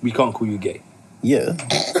day, we can't call you gay. Yeah.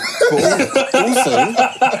 But also,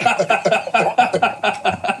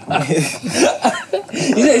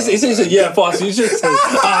 He said, yeah, Pops. You just said,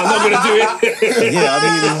 I'm not gonna do it. yeah, I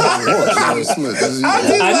mean, what?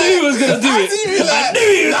 I knew he was gonna do it.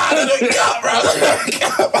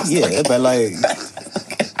 Yeah, but like.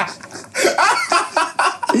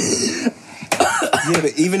 Yeah,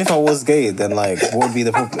 but even if I was gay, then like, what would be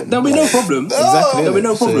the problem? There'll be no problem. Exactly. There'll be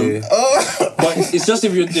no So, problem. But it's just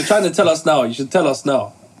if you're trying to tell us now, you should tell us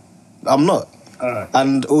now. I'm not. Alright.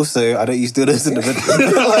 And also, I don't use dildos in the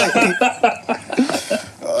bedroom.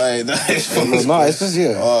 Hey, that is No, it's just,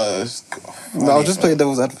 yeah. Oh, it's No, I'll just play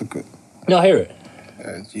devil's advocate. No, I hear it.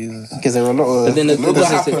 Jesus. Because there are a lot of... But then Look what that's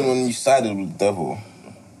the happened thing. when you sided with the devil.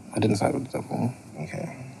 I didn't side with the devil.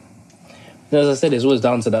 Okay. As I said, it's always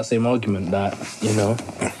down to that same argument that, you know,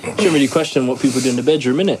 you shouldn't really question what people do in the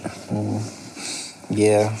bedroom, innit?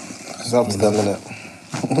 Yeah. It's up to them,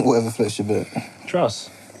 innit? Whatever floats your boat. Trust.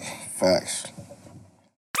 Facts.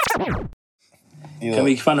 Yeah. Can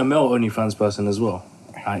we find a male OnlyFans person as well?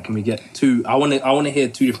 Alright, can we get two? I want to hear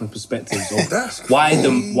two different perspectives of That's why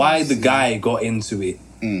the guy got into it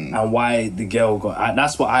and why the girl got.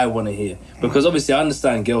 That's what I want to hear, because obviously I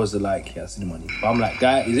understand girls are like, yeah, I see the money, but I'm like,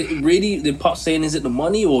 guy, is it really the Pop saying is it the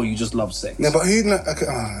money or you just love sex? No, but who? Okay,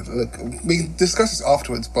 look, we can discuss this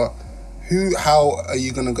afterwards. But how are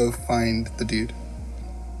you gonna go find the dude?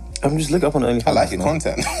 I'm just looking up on OnlyFans. I like your man.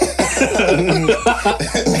 content.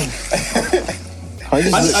 I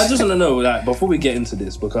just I just want to know, like, before we get into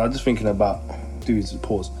this, because I'm just thinking about dudes.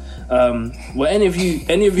 Pause. Were any of you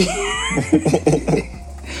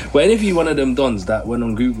were any of you one of them dons that went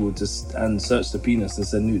on Google and searched the penis and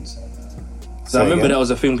said nudes? So I remember that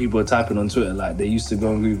was a thing people were typing on Twitter, like they used to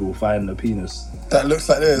go on Google, find a penis That looks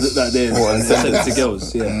like this. like this and send it to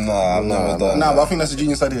girls. Yeah. Nah, I've never done Nah, that. but I think that's a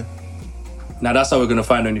genius idea. Now that's how we're gonna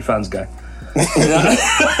find OnlyFans guy.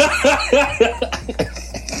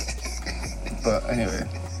 But anyway,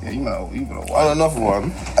 yeah, you know why. On another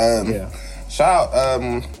one, Yeah. shout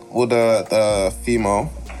out all the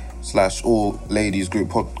female / all ladies group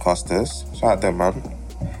podcasters. Shout out them, man.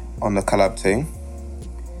 On the collab thing.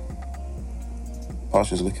 I was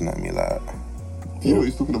just looking at me like, You know what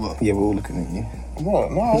he's talking about? Yeah, we're all looking at you.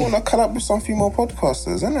 what? No, I want to collab with some female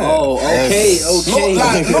podcasters, innit? Oh, okay.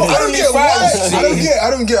 Not I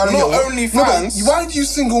don't get. Not only fans. Why do you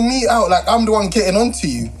single me out like I'm the one getting onto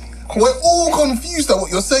you? We're all confused at what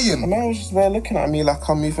you're saying. Man was just there looking at me like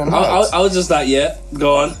I'm moving mad. I was just like, yeah,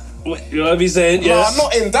 go on. You know what I'm saying? No, Yes.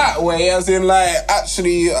 not in that way, as in like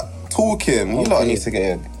actually talking. You lot need to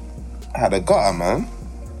had a gutter, man.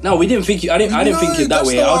 No, we didn't think. I didn't think it that that's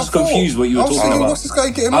way. not I what was just confused what you were I was talking thinking, about. what's this guy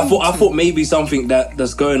getting I on thought maybe something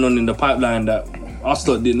that's going on in the pipeline that us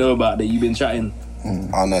lot didn't know about that you've been chatting.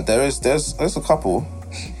 Oh no, there's a couple,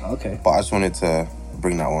 Okay. but I just wanted to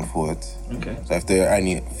bring that one forward. Okay. So if there are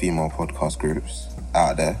any female podcast groups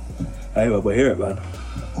out there, Hey, well, we'll hear it,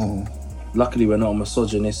 man. Luckily, we're not a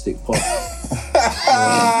misogynistic pod.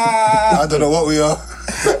 I don't know what we are.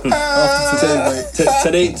 After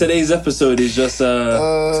today, mate. Today's episode is just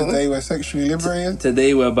Today we're sexually liberated.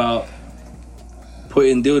 today we're about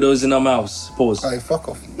putting dildos in our mouths. Pause. Hey, fuck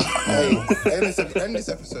off. Hey, end this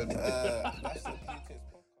episode.